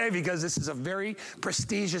doing, okay? Because this is a very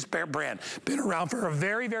prestigious brand. Been around for a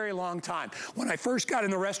very, very long time. When I first got in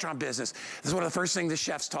the restaurant business, this is one of the first things the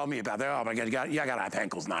chefs told me about. Oh my God, you gotta have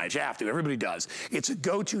Henkel's knives. You have to, everybody does. It's a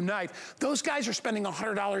go-to knife. Those guys are spending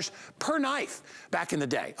 $100 per knife back in the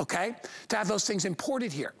day, okay? To have those things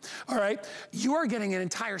imported here, all right? You are getting an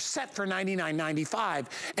entire set for $99.95,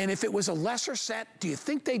 and if it was a lesser set, do you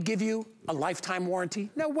think they'd give you a lifetime warranty?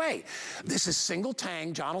 No way. This is single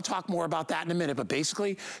tang. John will talk more about that in a minute, but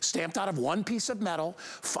basically stamped out of one piece of metal,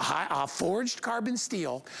 forged carbon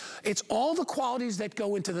steel. It's all the qualities that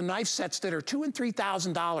go into the knife sets that are $2,000 and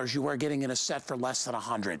 $3,000 you are getting in a set for less than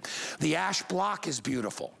 $100. The ash block is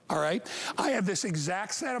beautiful, all right? I have this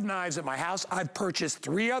exact set of knives at my house. I've purchased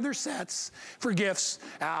 3 other sets for gifts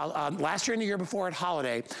last year and the year before at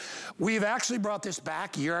holiday. We've actually brought this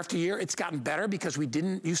back year after year. It's gotten better because we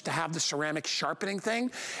didn't used to have the ceramic sharpening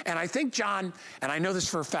thing. And I think, John, and I know this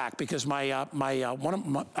for a fact because I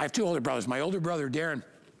have 2 older brothers. My older brother, Darren,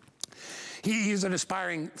 he's an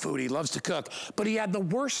aspiring foodie, loves to cook, but he had the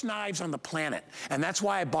worst knives on the planet. And that's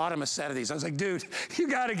why I bought him a set of these. I was like, dude, you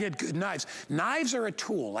gotta get good knives. Knives are a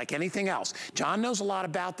tool like anything else. John knows a lot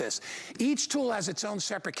about this. Each tool has its own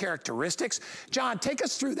separate characteristics. John, take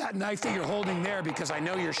us through that knife that you're holding there because I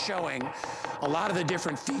know you're showing a lot of the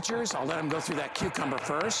different features. I'll let him go through that cucumber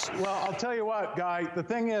first. Well, I'll tell you what, Guy, the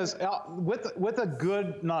thing is, with a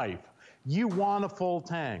good knife, you want a full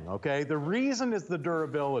tang, okay? The reason is the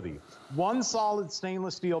durability. One solid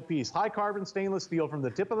stainless steel piece, high carbon stainless steel from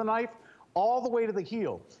the tip of the knife all the way to the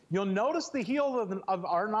heel. You'll notice the heel of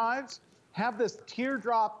our knives have this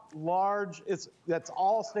teardrop large, that's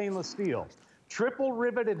all stainless steel. Triple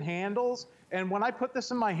riveted handles, and when I put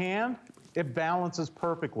this in my hand, it balances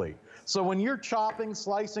perfectly. So when you're chopping,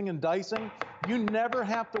 slicing, and dicing, you never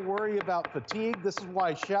have to worry about fatigue. This is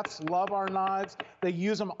why chefs love our knives. They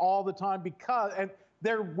use them all the time and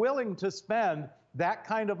they're willing to spend that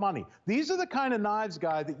kind of money. These are the kind of knives,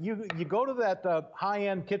 Guy, that you go to that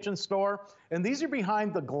high-end kitchen store, and these are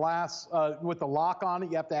behind the glass with the lock on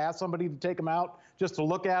it. You have to ask somebody to take them out just to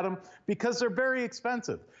look at them because they're very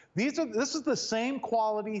expensive. This is the same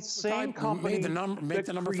quality, same company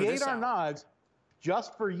that create our knives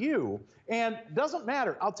just for you. And doesn't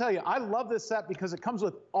matter. I'll tell you, I love this set because it comes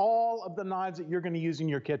with all of the knives that you're going to use in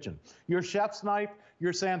your kitchen. Your chef's knife,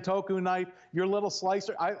 your Santoku knife, your little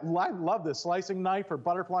slicer. I love this slicing knife for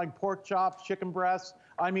butterflying pork chops, chicken breasts.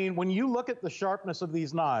 I mean, when you look at the sharpness of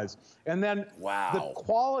these knives and then the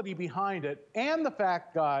quality behind it and the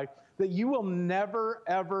fact, Guy, that you will never,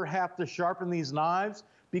 ever have to sharpen these knives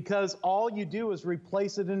because all you do is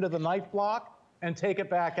replace it into the knife block and take it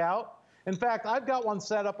back out. In fact, I've got one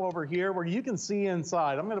set up over here where you can see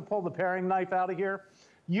inside. I'm going to pull the paring knife out of here.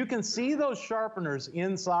 You can see those sharpeners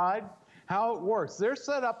inside, how it works. They're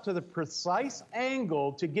set up to the precise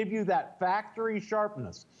angle to give you that factory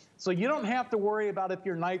sharpness. So you don't have to worry about if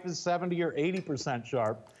your knife is 70 or 80%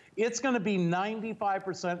 sharp. It's going to be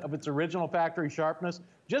 95% of its original factory sharpness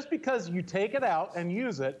just because you take it out and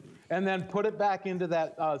use it and then put it back into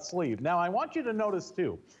that sleeve. Now, I want you to notice,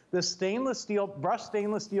 too, this stainless steel, brushed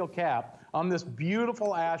stainless steel cap on this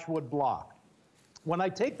beautiful ashwood block. When I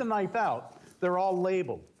take the knife out, they're all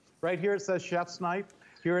labeled. Right here it says chef's knife.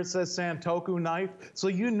 Here it says Santoku knife. So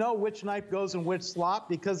you know which knife goes in which slot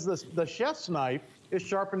because the chef's knife is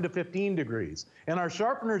sharpened to 15 degrees. And our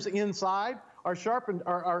sharpeners inside are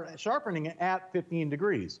sharpening at 15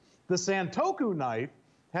 degrees. The Santoku knife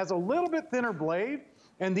has a little bit thinner blade,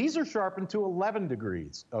 and these are sharpened to 11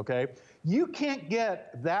 degrees, okay? You can't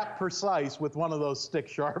get that precise with one of those stick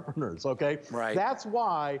sharpeners, okay? Right. That's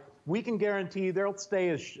why we can guarantee they'll stay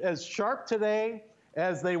as sharp today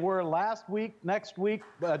as they were last week, next week,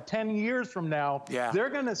 10 years from now. Yeah.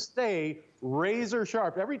 They're gonna stay razor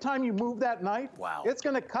sharp. Every time you move that knife, it's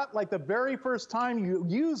gonna cut like the very first time you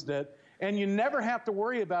used it, and you never have to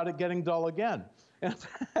worry about it getting dull again. In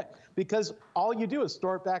fact, because all you do is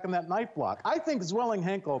store it back in that knife block. I think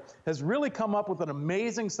Zwilling-Henkel has really come up with an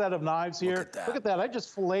amazing set of knives here. Look at that. I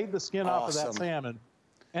just filleted the skin off of that salmon,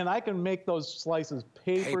 and I can make those slices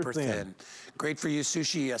paper thin. Great for you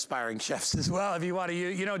sushi aspiring chefs as well, if you want to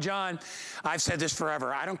use. You know, John, I've said this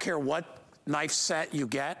forever. I don't care what knife set you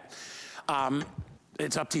get.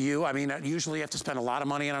 It's up to you. I mean, usually you have to spend a lot of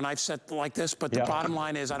money on a knife set like this, but the bottom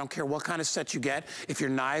line is I don't care what kind of set you get. If your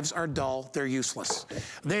knives are dull, they're useless.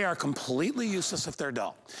 They are completely useless if they're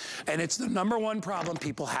dull. And it's the #1 problem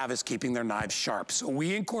people have is keeping their knives sharp. So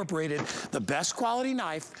we incorporated the best quality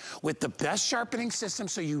knife with the best sharpening system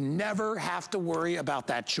so you never have to worry about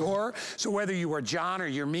that chore. So whether you are John or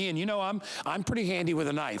you're me, and you know I'm pretty handy with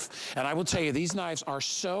a knife, and I will tell you, these knives are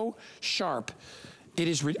so sharp. It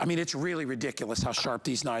is, I mean, it's really ridiculous how sharp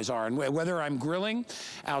these knives are. And whether I'm grilling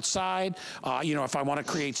outside, you know, if I want to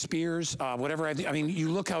create spears, whatever, I mean, you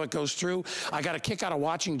look how it goes through. I got a kick out of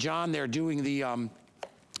watching John there doing the,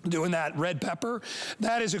 doing that red pepper.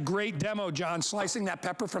 That is a great demo, John, slicing that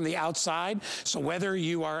pepper from the outside. So whether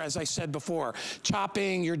you are, as I said before,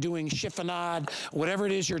 chopping, you're doing chiffonade, whatever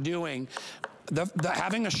it is you're doing,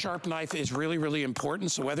 having a sharp knife is really, really important.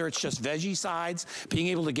 So whether it's just veggie sides, being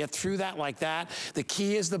able to get through that like that, the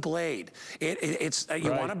key is the blade.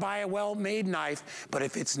 You want to buy a well-made knife, but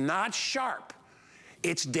if it's not sharp,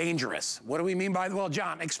 it's dangerous. What do we mean by, well,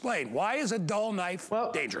 John, explain. Why is a dull knife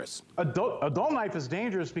dangerous? A dull knife is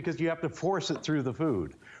dangerous because you have to force it through the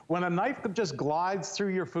food. When a knife just glides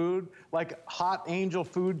through your food, like hot angel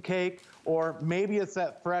food cake, or maybe it's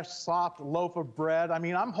that fresh, soft loaf of bread. I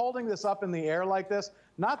mean, I'm holding this up in the air like this,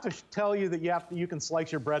 not to tell you that you can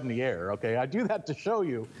slice your bread in the air, okay? I do that to show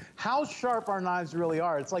you how sharp our knives really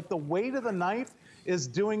are. It's like the weight of the knife is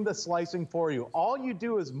doing the slicing for you. All you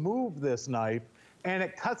do is move this knife, and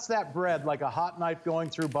it cuts that bread like a hot knife going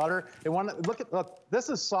through butter. And look, this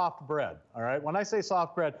is soft bread, all right? When I say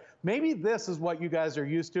soft bread, maybe this is what you guys are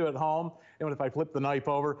used to at home. And if I flip the knife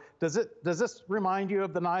over, does this remind you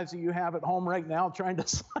of the knives that you have at home right now, trying to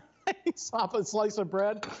slice off a slice of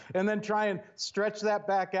bread and then try and stretch that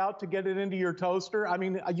back out to get it into your toaster? I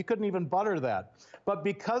mean, you couldn't even butter that. But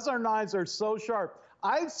because our knives are so sharp,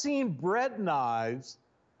 I've seen bread knives,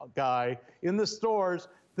 Guy, in the stores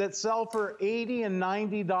that sell for $80 and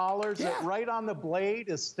 $90 that right on the blade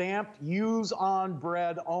is stamped use on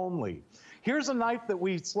bread only. Here's a knife that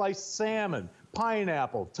we slice salmon,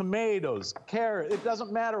 pineapple, tomatoes, carrot. It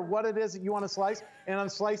doesn't matter what it is that you want to slice. And I'm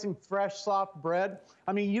slicing fresh, soft bread.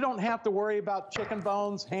 I mean, you don't have to worry about chicken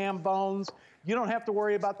bones, ham bones. You don't have to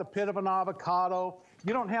worry about the pit of an avocado.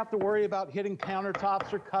 You don't have to worry about hitting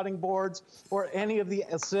countertops or cutting boards or any of the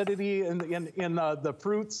acidity in the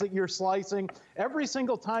fruits that you're slicing. Every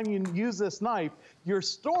single time you use this knife, you're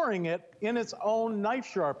storing it in its own knife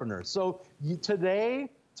sharpener. So today,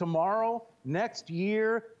 tomorrow, next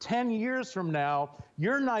year, 10 years from now,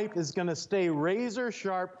 your knife is going to stay razor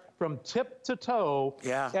sharp from tip to toe.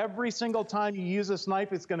 Yeah. Every single time you use this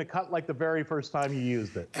knife, it's going to cut like the very first time you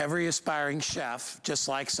used it. Every aspiring chef, just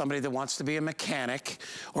like somebody that wants to be a mechanic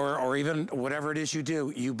or even whatever it is you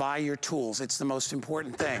do, you buy your tools. It's the most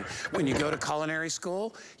important thing. When you go to culinary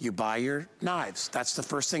school, you buy your knives. That's the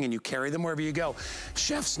first thing, and you carry them wherever you go.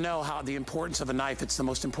 Chefs know how the importance of a knife. It's the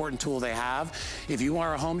most important tool they have. If you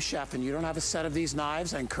are a home chef and you don't have a set of these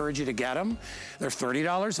knives, I encourage you to get them. They're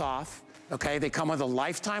 $30 off. Okay, they come with a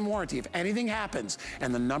lifetime warranty if anything happens.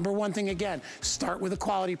 And the number one thing, again, start with a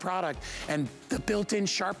quality product. And the built-in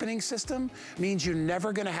sharpening system means you're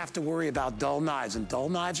never gonna have to worry about dull knives. And dull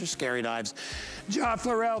knives are scary knives. John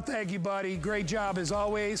Florell, thank you, buddy. Great job as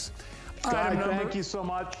always. Guy, thank you so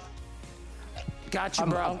much. Got you,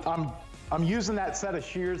 bro. I'm using that set of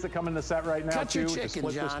shears that come in the set right now. Cut your chicken,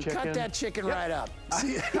 John. Cut that chicken right up.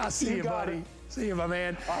 I'll see you, buddy. See you, my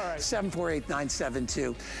man. All right.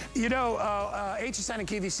 748-972. You know, HSN and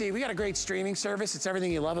QVC, we got a great streaming service. It's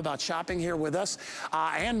everything you love about shopping here with us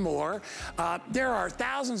and more. There are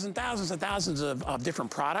thousands and thousands and thousands of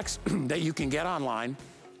different products that you can get online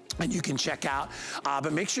and you can check out,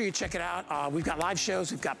 but make sure you check it out. We've got live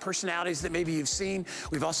shows, we've got personalities that maybe you've seen.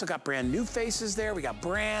 We've also got brand new faces there. We got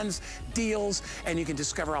brands, deals, and you can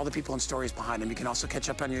discover all the people and stories behind them. You can also catch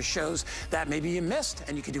up on your shows that maybe you missed,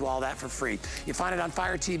 and you can do all that for free. You find it on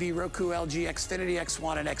Fire TV, Roku, LG, Xfinity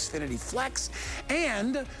X1, and Xfinity Flex.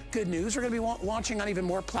 And good news, we're gonna be launching on even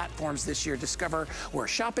more platforms this year. Discover where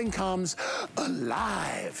shopping comes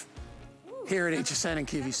alive. Here at HSN and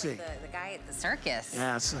QVC. The guy at the circus.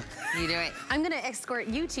 Yeah. You do it. I'm going to escort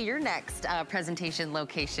you to your next presentation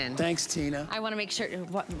location. Thanks, Tina. I want to make sure,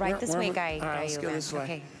 right this way, Guy. All right, let's go this way.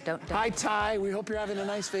 Okay, don't. Hi, Ty. We hope you're having a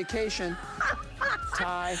nice vacation.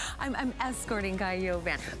 Ty. I'm escorting Guy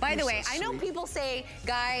Yovan. By the way, I know people say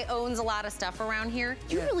Guy owns a lot of stuff around here.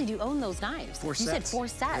 You really do own those knives. 4 sets. You said 4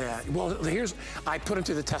 sets. Yeah. Well, I put them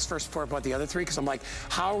through the test first before I bought the other 3 because I'm like,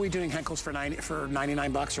 how are we doing Henkel's for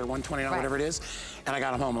 99 bucks or 129, whatever it is? And I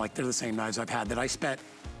got them home, like, they're the same knives I've had that I spent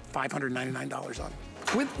 $599 on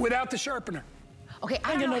without the sharpener. Okay,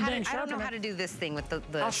 I don't know how to do this thing with the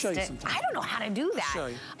I'll show stick. you sometime. I don't know how to do that. I'll show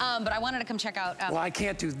you. But I wanted to come check out. Well, I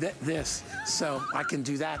can't do this, so I can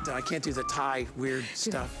do that, though. I can't do the Ty weird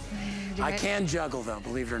stuff. I can juggle, though,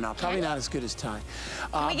 believe it or not. Probably not as good as Ty.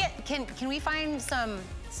 Can we find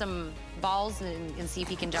some balls and see if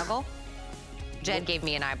he can juggle? Jed gave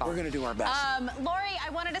me an eyeball. We're gonna do our best. Lori, I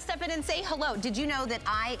wanted to step in and say hello. Did you know that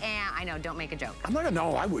I know, don't make a joke. I'm not gonna,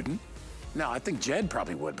 no, I wouldn't. No, I think Jed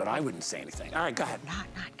probably would, but I wouldn't say anything. All right, go ahead. Not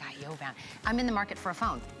Guy Yovan. I'm in the market for a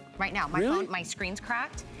phone right now. My phone, my screen's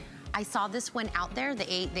cracked. I saw this one out there, the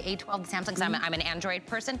A12, the Samsung, because I'm an Android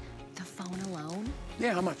person. The phone alone.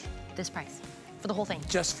 Yeah, how much? This price. For the whole thing.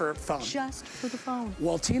 Just for phone? Just for the phone.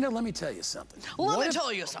 Well, Tina, let me tell you something. Let me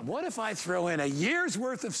tell you something. What if I throw in a year's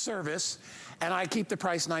worth of service and I keep the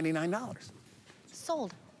price $99?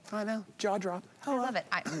 Sold. I know, jaw drop. I love it.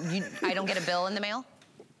 I don't get a bill in the mail?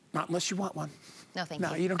 Not unless you want one. No, thank you.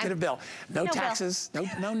 No, you don't get a bill. No taxes,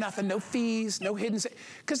 no nothing, no fees, no hidden.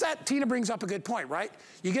 Because that, Tina brings up a good point, right?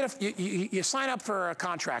 You get you sign up for a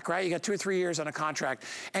contract, right? You got 2 or 3 years on a contract,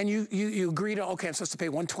 and you agree to, okay, I'm supposed to pay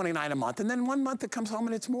 $129 a month, and then 1 month it comes home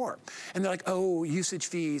and it's more. And they're like, oh, usage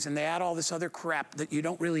fees, and they add all this other crap that you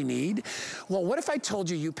don't really need. Well, what if I told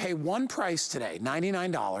you you pay one price today,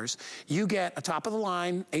 $99, you get a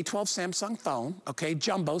top-of-the-line A12 Samsung phone, okay,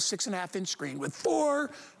 jumbo, 6.5-inch screen with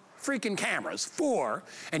 4 freaking cameras, 4,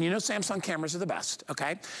 and you know Samsung cameras are the best,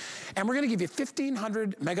 okay? And we're gonna give you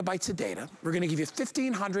 1,500 megabytes of data, we're gonna give you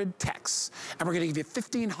 1,500 texts, and we're gonna give you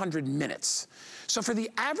 1,500 minutes. So for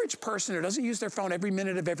the average person who doesn't use their phone every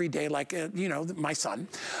minute of every day, like, you know, my son,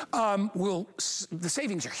 the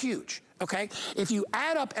savings are huge. Okay? If you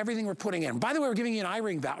add up everything we're putting in, by the way, we're giving you an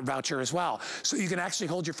iRing voucher as well, so you can actually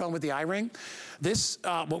hold your phone with the iRing. This,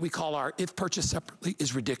 what we call our if purchased separately,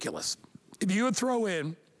 is ridiculous. If you would throw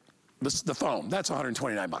in the phone, that's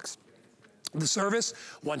 129 bucks. The service,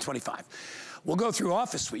 125. We'll go through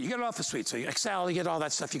Office Suite. You get an Office Suite, so you Excel, you get all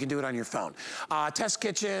that stuff, you can do it on your phone. Test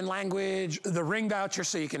Kitchen, language, the Ring voucher,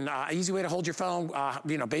 so you can, easy way to hold your phone,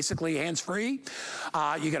 you know, basically hands-free.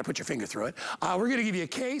 You gotta put your finger through it. We're gonna give you a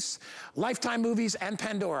case, Lifetime Movies and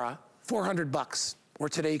Pandora, 400 bucks. or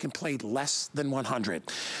today you can pay less than 100.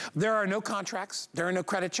 There are no contracts, there are no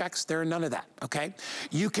credit checks, there are none of that, okay?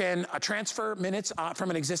 You can transfer minutes from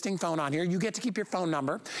an existing phone on here. You get to keep your phone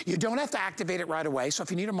number. You don't have to activate it right away, so if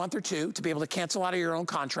you need a month or two to be able to cancel out of your own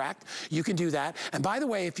contract, you can do that. And by the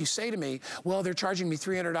way, if you say to me, well, they're charging me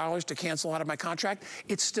 $300 to cancel out of my contract,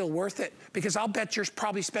 it's still worth it, because I'll bet you're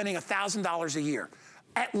probably spending $1,000 a year,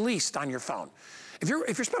 at least on your phone. If you're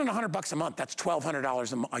spending $100 a month, that's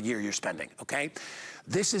 $1,200 a year you're spending, okay?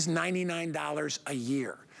 This is $99 a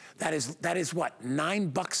year. That is what,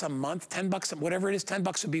 $9 a month, $10, whatever it is,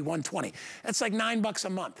 $10 would be $120. That's like $9 a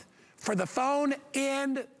month for the phone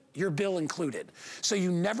and your bill included. So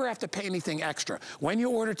you never have to pay anything extra. When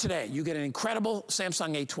you order today, you get an incredible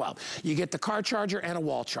Samsung A12. You get the car charger and a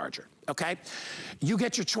wall charger, okay? You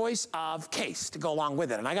get your choice of case to go along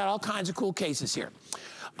with it. And I got all kinds of cool cases here.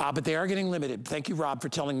 But they are getting limited. Thank you, Rob, for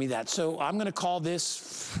telling me that. So I'm gonna call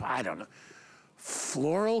this, I don't know,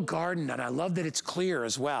 Floral Garden, and I love that it's clear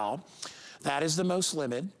as well. That is the most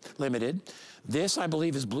limited. This, I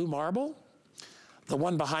believe, is Blue Marble. The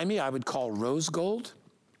one behind me, I would call Rose Gold.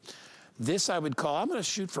 This I would call, I'm gonna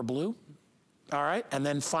shoot for blue. All right, and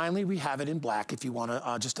then finally we have it in black if you want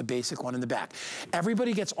just a basic one in the back.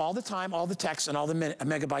 Everybody gets all the time, all the text, and all the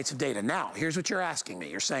megabytes of data. Now, here's what you're asking me.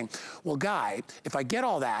 You're saying, well, Guy, if I get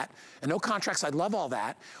all that, and no contracts, I'd love all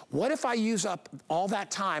that. What if I use up all that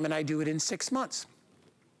time and I do it in 6 months?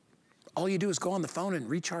 All you do is go on the phone and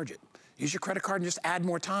recharge it. Use your credit card and just add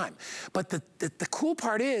more time. But the cool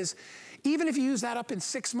part is, even if you use that up in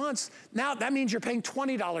 6 months, now that means you're paying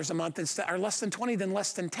 $20 a month instead, or less than 20 than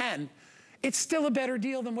less than 10. It's still a better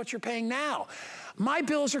deal than what you're paying now. My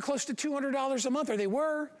bills are close to $200 a month, or they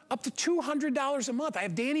were up to $200 a month. I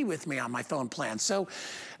have Danny with me on my phone plan. So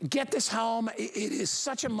get this home. It is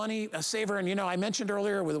such a money saver. And you know, I mentioned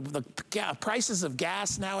earlier with the prices of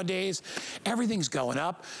gas nowadays, everything's going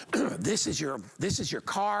up. This is your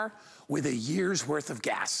car with a year's worth of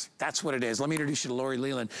gas. That's what it is. Let me introduce you to Lori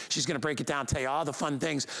Leland. She's gonna break it down, tell you all the fun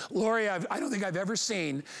things. Lori, I don't think I've ever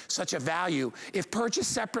seen such a value. If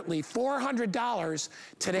purchased separately, $400,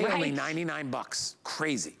 today only 99 bucks.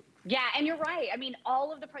 Crazy. Yeah, and you're right. I mean,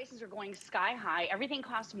 all of the prices are going sky high. Everything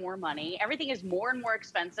costs more money. Everything is more and more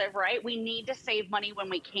expensive, right? We need to save money when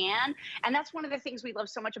we can. And that's one of the things we love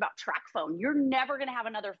so much about TracFone. You're never going to have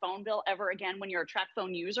another phone bill ever again when you're a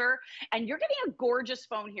TracFone user. And you're getting a gorgeous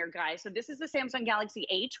phone here, guys. So this is the Samsung Galaxy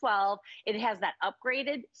A12. It has that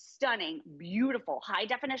upgraded, stunning, beautiful, high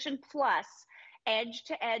definition plus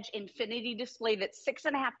edge-to-edge infinity display that's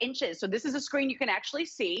 6.5 inches. So this is a screen you can actually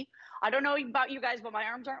see. I don't know about you guys, but my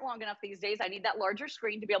arms aren't long enough these days. I need that larger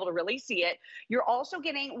screen to be able to really see it. You're also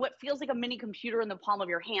getting what feels like a mini computer in the palm of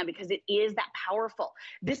your hand because it is that powerful.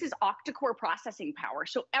 This is octa-core processing power.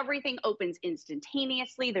 So everything opens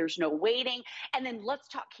instantaneously. There's no waiting. And then let's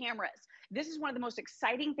talk cameras. This is one of the most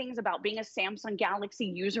exciting things about being a Samsung Galaxy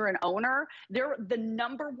user and owner. They're the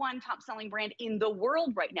 #1 top selling brand in the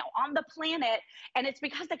world right now, on the planet. And it's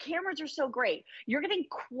because the cameras are so great. You're getting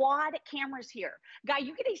quad cameras here. Guy,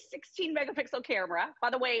 you get a 16 megapixel camera.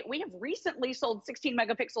 By the way, we have recently sold 16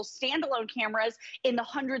 megapixel standalone cameras in the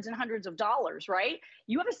hundreds and hundreds of dollars, right?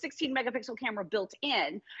 You have a 16 megapixel camera built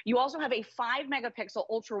in. You also have a 5 megapixel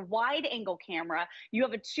ultra wide angle camera. You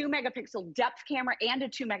have a 2 megapixel depth camera and a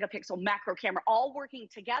 2 megapixel macro camera all working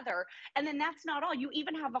together. And then that's not all. You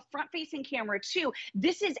even have a front facing camera too.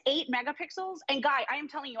 This is 8 megapixels. And Guy, I am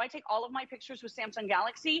telling you, I take all of my pictures with Samsung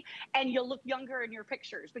Galaxy and you'll look younger in your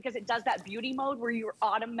pictures because it does that beauty mode where you're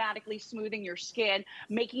automatically smoothing your skin,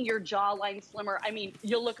 making your jawline slimmer. I mean,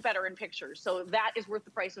 you'll look better in pictures. So that is worth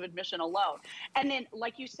the price of admission alone. And then,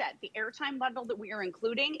 like you said, the airtime bundle that we are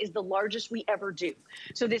including is the largest we ever do.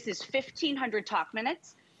 So this is 1,500 talk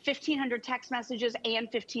minutes, 1,500 text messages, and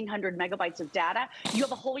 1,500 megabytes of data. You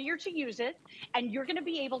have a whole year to use it, and you're gonna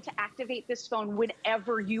be able to activate this phone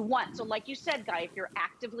whenever you want. So like you said, Guy, if you're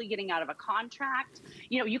actively getting out of a contract,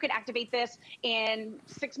 you know, you could activate this in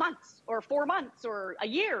 6 months or 4 months or a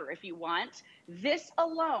year if you want. This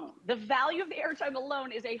alone, the value of the airtime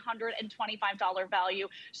alone is a $125 value.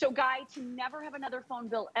 So Guy, to never have another phone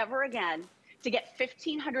bill ever again, to get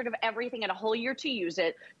 1,500 of everything and a whole year to use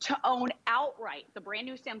it, to own outright the brand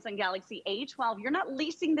new Samsung Galaxy A12. You're not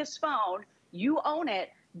leasing this phone, you own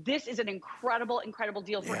it. This is an incredible, incredible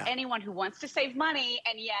deal for anyone who wants to save money,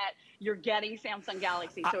 and yet you're getting Samsung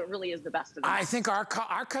Galaxy, so it really is the best of the best. I think our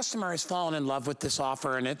customer has fallen in love with this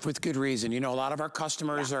offer, and it with good reason. You know, a lot of our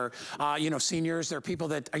customers are, you know, seniors. They're people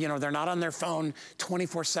that, you know, they're not on their phone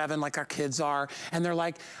 24/7 like our kids are, and they're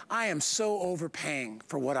like, I am so overpaying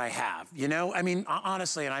for what I have, you know? I mean,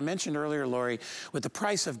 honestly, and I mentioned earlier, Lori, with the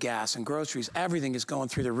price of gas and groceries, everything is going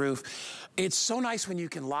through the roof. It's so nice when you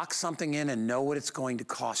can lock something in and know what it's going to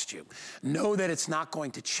cost you. Know that it's not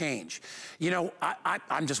going to change. You know,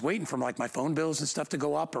 I'm just waiting for like my phone bills and stuff to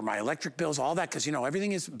go up, or my electric bills, all that, because, you know,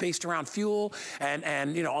 everything is based around fuel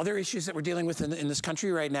and you know, other issues that we're dealing with in this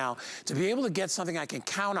country right now. To be able to get something I can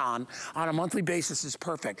count on a monthly basis is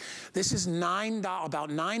perfect. This is about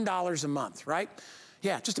 $9 a month, right?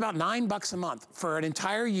 Yeah, just about $9 a month for an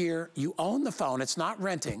entire year. You own the phone. It's not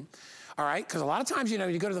renting. All right, because a lot of times, you know,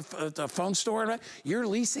 you go to the phone store, you're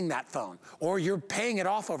leasing that phone, or you're paying it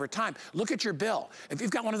off over time. Look at your bill. If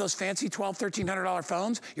you've got one of those fancy $1,200, $1,300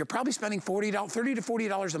 phones, you're probably spending $30 to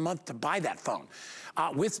 $40 a month to buy that phone,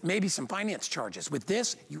 with maybe some finance charges. With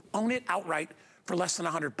this, you own it outright for less than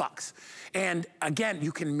 $100. And again,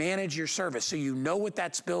 you can manage your service, so you know what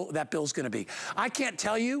that bill's gonna be. I can't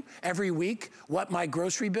tell you every week what my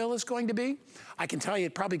grocery bill is going to be. I can tell you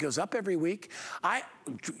it probably goes up every week.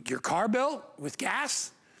 Your car bill with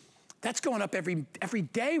gas, that's going up every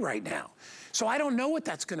day right now. So I don't know what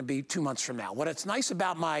that's gonna be 2 months from now. What's nice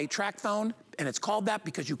about my track phone, and it's called that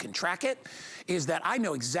because you can track it, is that I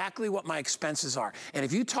know exactly what my expenses are. And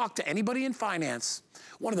if you talk to anybody in finance,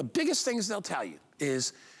 one of the biggest things they'll tell you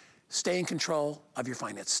is stay in control of your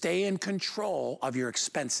finance. Stay in control of your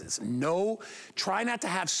expenses. Try not to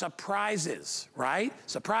have surprises, right?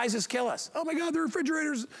 Surprises kill us. Oh my God, the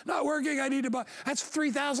refrigerator's not working, I need to buy, that's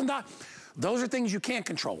 $3,000. Those are things you can't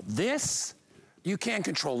control. This, you can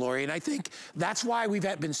control, Lori, and I think that's why we've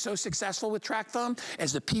been so successful with TrackPhone,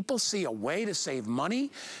 as the people see a way to save money,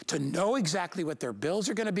 to know exactly what their bills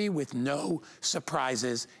are gonna be with no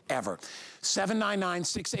surprises ever.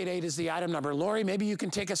 799-688 is the item number. Lori, maybe you can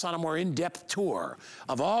take us on a more in-depth tour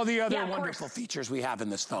of all the other wonderful features we have in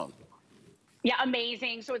this phone. Yeah,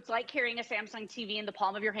 amazing. So it's like carrying a Samsung TV in the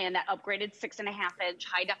palm of your hand, that upgraded 6.5-inch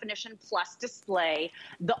high definition plus display,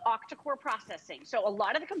 the octa-core processing. So a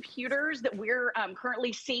lot of the computers that we're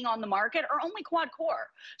currently seeing on the market are only quad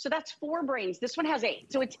core. So that's 4 brains. This one has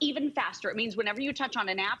 8. So it's even faster. It means whenever you touch on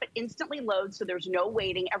an app, it instantly loads. So there's no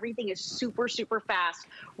waiting. Everything is super, super fast,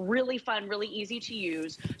 really fun, really easy to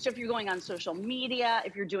use. So if you're going on social media,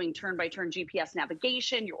 if you're doing turn-by-turn GPS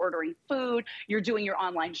navigation, you're ordering food, you're doing your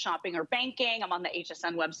online shopping or banking, I'm on the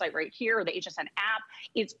HSN website right here, or the HSN app.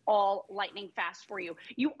 It's all lightning fast for you.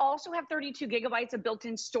 You also have 32 gigabytes of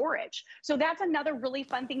built-in storage. So that's another really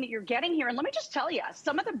fun thing that you're getting here. And let me just tell you,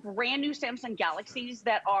 some of the brand new Samsung Galaxies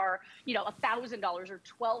that are, you know, $1,000 or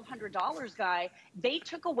 $1,200, Guy, they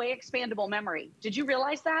took away expandable memory. Did you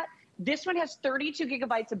realize that? This one has 32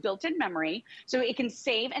 gigabytes of built-in memory, so it can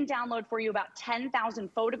save and download for you about 10,000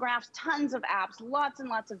 photographs, tons of apps, lots and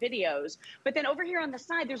lots of videos. But then over here on the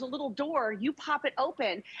side, there's a little door. You pop it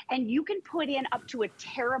open, and you can put in up to a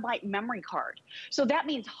terabyte memory card. So that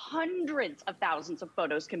means hundreds of thousands of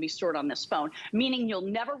photos can be stored on this phone, meaning you'll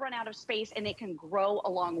never run out of space, and it can grow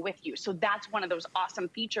along with you. So that's one of those awesome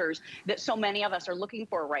features that so many of us are looking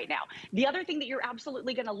for right now. The other thing that you're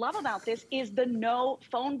absolutely going to love about this is the no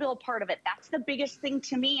phone bill part of it. That's the biggest thing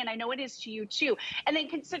to me, and I know it is to you too. And then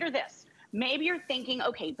consider this. Maybe you're thinking,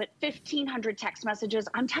 okay, but 1,500 text messages,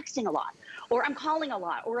 I'm texting a lot, or I'm calling a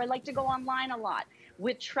lot, or I like to go online a lot.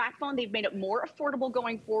 With TrackPhone, they've made it more affordable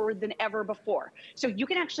going forward than ever before. So you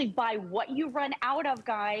can actually buy what you run out of,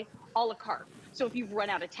 Guy, a la carte. So if you've run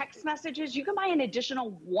out of text messages, you can buy an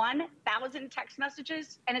additional 1,000 text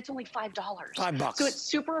messages, and it's only $5. $5. So it's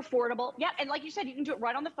super affordable. Yeah, and like you said, you can do it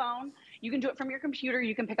right on the phone. You can do it from your computer.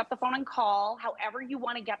 You can pick up the phone and call. However you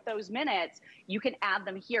want to get those minutes, you can add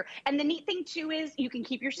them here. And the neat thing, too, is you can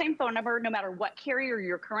keep your same phone number no matter what carrier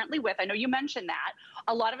you're currently with. I know you mentioned that.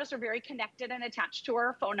 A lot of us are very connected and attached to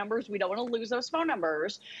our phone numbers. We don't want to lose those phone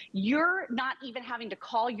numbers. You're not even having to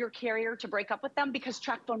call your carrier to break up with them, because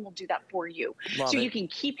TrackPhone will do that for you. So you can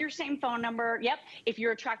keep your same phone number. Yep. If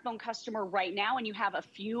you're a TrackPhone customer right now and you have a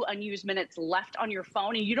few unused minutes left on your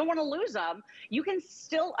phone and you don't want to lose them, you can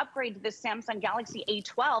still upgrade to this Samsung Galaxy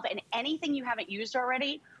A12, and anything you haven't used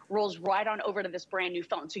already rolls right on over to this brand new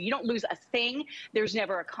phone. So you don't lose a thing. There's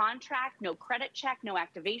never a contract, no credit check, no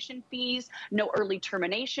activation fees, no early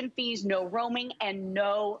termination fees, no roaming, and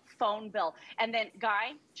no phone bill. And then,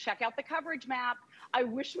 Guy, check out the coverage map. I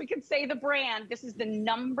wish we could say the brand. This is the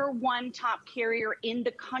 #1 top carrier in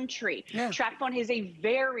the country. Yeah. TracFone has a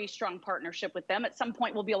very strong partnership with them. At some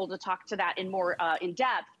point, we'll be able to talk to that in more in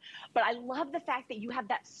depth. But I love the fact that you have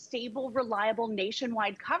that stable, reliable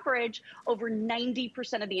nationwide coverage. Over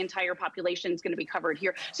 90% of the entire population is going to be covered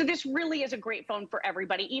here. So this really is a great phone for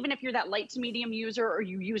everybody, even if you're that light to medium user or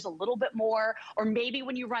you use a little bit more, or maybe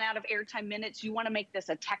when you run out of airtime minutes, you want to make this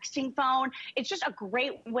a texting phone. It's just a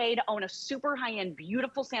great way to own a super high-end,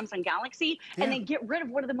 beautiful Samsung Galaxy and then get rid of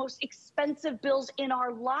one of the most expensive bills in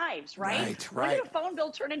our lives, right? When did a phone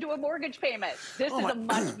bill turn into a mortgage payment? This is a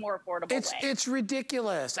much more affordable way. It's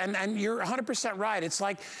ridiculous. And you're 100% right. It's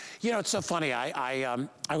like, you know, it's so funny. I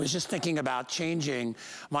was just thinking about changing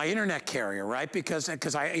my internet carrier, right?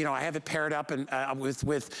 Because I, you know, I have it paired up and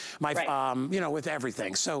with my, you know, with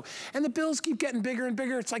everything. So, and the bills keep getting bigger and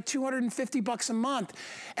bigger. It's like $250 a month.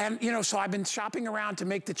 And, you know, so I've been shopping around to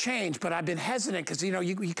make the change, but I've been hesitant because, you know,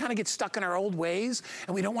 you kind of get stuck in our old ways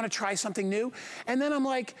and we don't want to try something new. And then I'm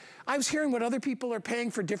like, I was hearing what other people are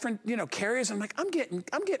paying for different, you know, carriers. I'm like, I'm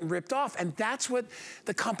getting ripped off. And that's what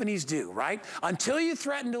the companies do, right? Until you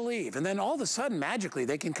threaten to leave. And then all of a sudden, magically,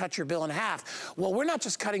 they can cut your bill in half. Well, we're not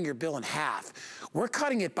just cutting your bill in half. We're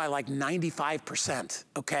cutting it by like 95%,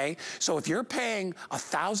 okay? So if you're paying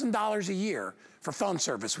 $1,000 a year for phone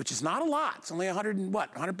service, which is not a lot. It's only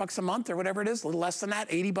 $100 bucks a month or whatever it is, a little less than that,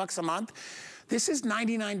 80 bucks a month. This is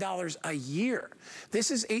 $99 a year.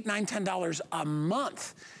 This is $8, $9, $10 a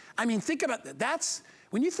month. I mean, think about that.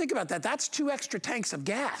 When you think about that, that's 2 extra tanks of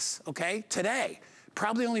gas, okay, today.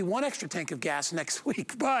 Probably only 1 extra tank of gas next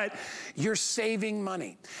week, but you're saving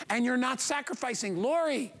money. And you're not sacrificing.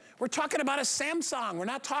 Lori, we're talking about a Samsung. We're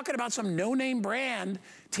not talking about some no-name brand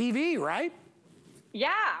TV, right?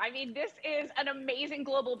 Yeah, I mean, this is an amazing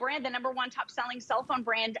global brand. The #1 top selling cell phone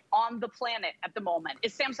brand on the planet at the moment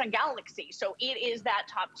is Samsung Galaxy. So it is that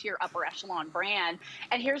top tier upper echelon brand.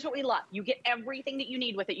 And here's what we love. You get everything that you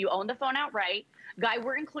need with it. You own the phone outright. Guy,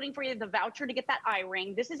 we're including for you the voucher to get that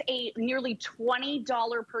iRing. This is a nearly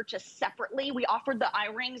 $20 purchase separately. We offered the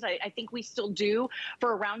iRings. I think we still do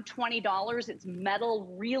for around $20. It's metal,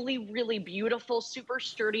 really, really beautiful, super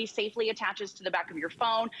sturdy, safely attaches to the back of your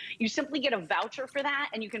phone. You simply get a voucher for that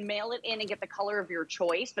and you can mail it in and get the color of your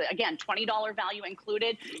choice. But again, $20 value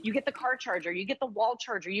included. You get the car charger, you get the wall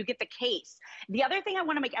charger, you get the case. The other thing I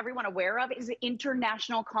want to make everyone aware of is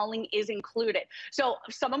international calling is included. So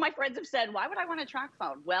some of my friends have said, why would I want a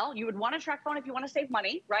TracFone? Well, you would want a TracFone if you want to save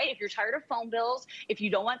money, right? If you're tired of phone bills, if you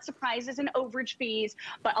don't want surprises and overage fees.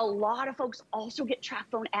 But a lot of folks also get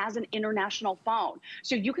TracFone as an international phone.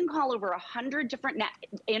 So you can call over 100 different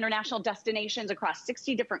international destinations across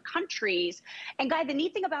 60 different countries. And guys, the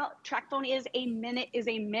neat thing about TracFone is a minute is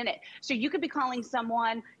a minute. So you could be calling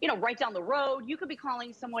someone, you know, right down the road. You could be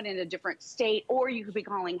calling someone in a different state, or you could be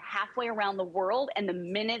calling halfway around the world, and the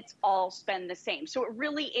minutes all spend the same. So it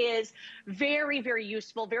really is very, very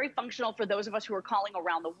useful, very functional for those of us who are calling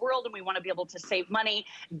around the world and we want to be able to save money.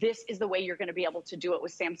 This is the way you're going to be able to do it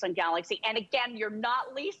with Samsung Galaxy. And again, you're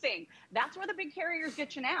not leasing. That's where the big carriers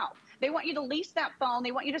get you now. They want you to lease that phone.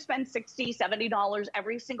 They want you to spend $60, $70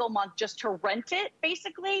 every single month just to rent it,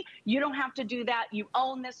 basically. You don't have to do that. You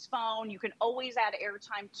own this phone. You can always add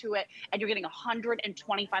airtime to it, and you're getting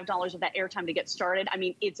 $125 of that airtime to get started. I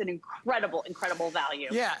mean, it's an incredible, incredible value.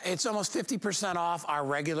 Yeah, it's almost 50% off our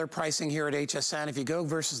regular pricing here at HSN. If you go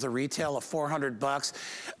versus the retail of $400,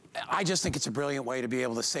 I just think it's a brilliant way to be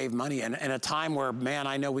able to save money. And in a time where, man,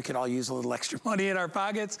 I know we could all use a little extra money in our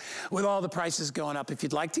pockets with all the prices going up. If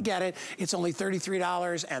you'd like to get it, it's only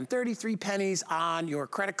 $33.33 on your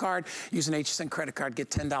credit card. Use an HSN credit card, get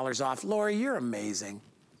 $10 off. Lori, you're amazing.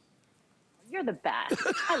 You're the best.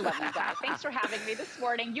 I love you guys. Thanks for having me this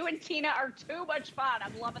morning. You and Tina are too much fun.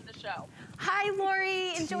 I'm loving the show. Hi,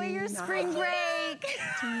 Lori. Enjoy your spring break.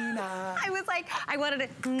 Tina. I was like, I wanted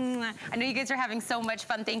to, I know you guys are having so much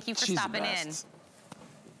fun. Thank you for stopping in.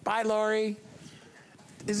 Bye, Lori.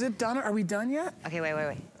 Is it done? Are we done yet? Okay,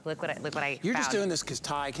 wait. Look what I You're found. just doing this because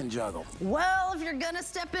Ty can juggle. Well, if you're gonna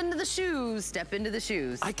step into the shoes, step into the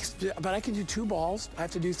shoes. But I can do 2 balls. I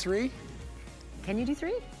have to do 3. Can you do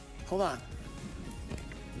 3? Hold on.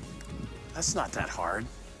 That's not that hard.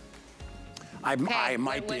 I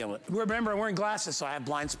might be able to. Remember, I'm wearing glasses, so I have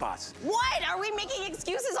blind spots. What? Are we making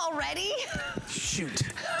excuses already? Shoot.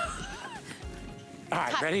 All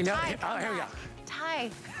right, ready? No. Oh, here we go. Ty.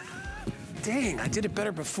 Dang, I did it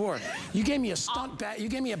better before. You gave me a you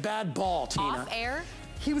gave me a bad ball, Tina. Off air?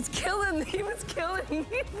 He was killing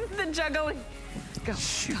the juggling. Go.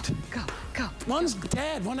 Shoot. Go. One's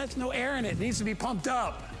dead. One has no air in it. It needs to be pumped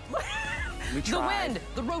up. We tried. The wind,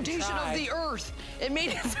 the rotation of the earth. It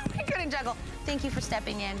made it so we couldn't juggle. Thank you for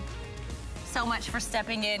stepping in. So much for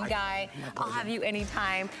stepping in, Guy. I'll have you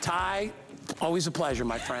anytime. Ty, always a pleasure,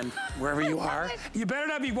 my friend, wherever you are. You better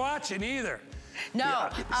not be watching either. No.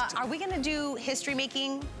 Yeah. Are we going to do history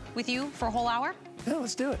making with you for a whole hour? Yeah,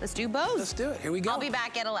 let's do it. Let's do both. Let's do it. Here we go. I'll be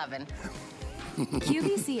back at 11.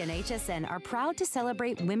 QVC and HSN are proud to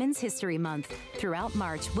celebrate Women's History Month. Throughout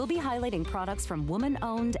March, we'll be highlighting products from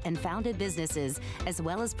woman-owned and founded businesses, as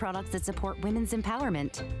well as products that support women's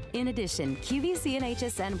empowerment. In addition, QVC and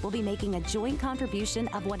HSN will be making a joint contribution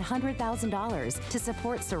of $100,000 to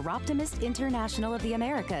support Seroptimist International of the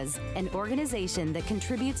Americas, an organization that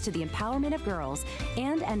contributes to the empowerment of girls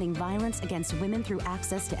and ending violence against women through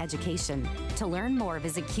access to education. To learn more,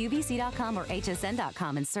 visit QVC.com or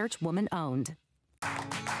HSN.com and search Woman-Owned.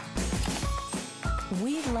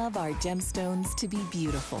 We love our gemstones to be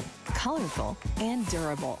beautiful, colorful, and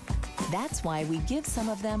durable. That's why we give some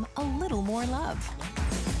of them a little more love.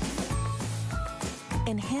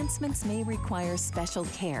 Enhancements may require special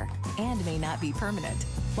care and may not be permanent,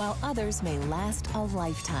 while others may last a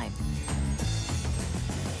lifetime.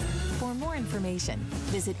 For more information,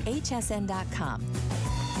 visit hsn.com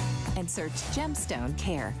and search Gemstone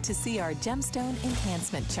Care to see our gemstone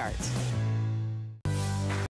enhancement chart.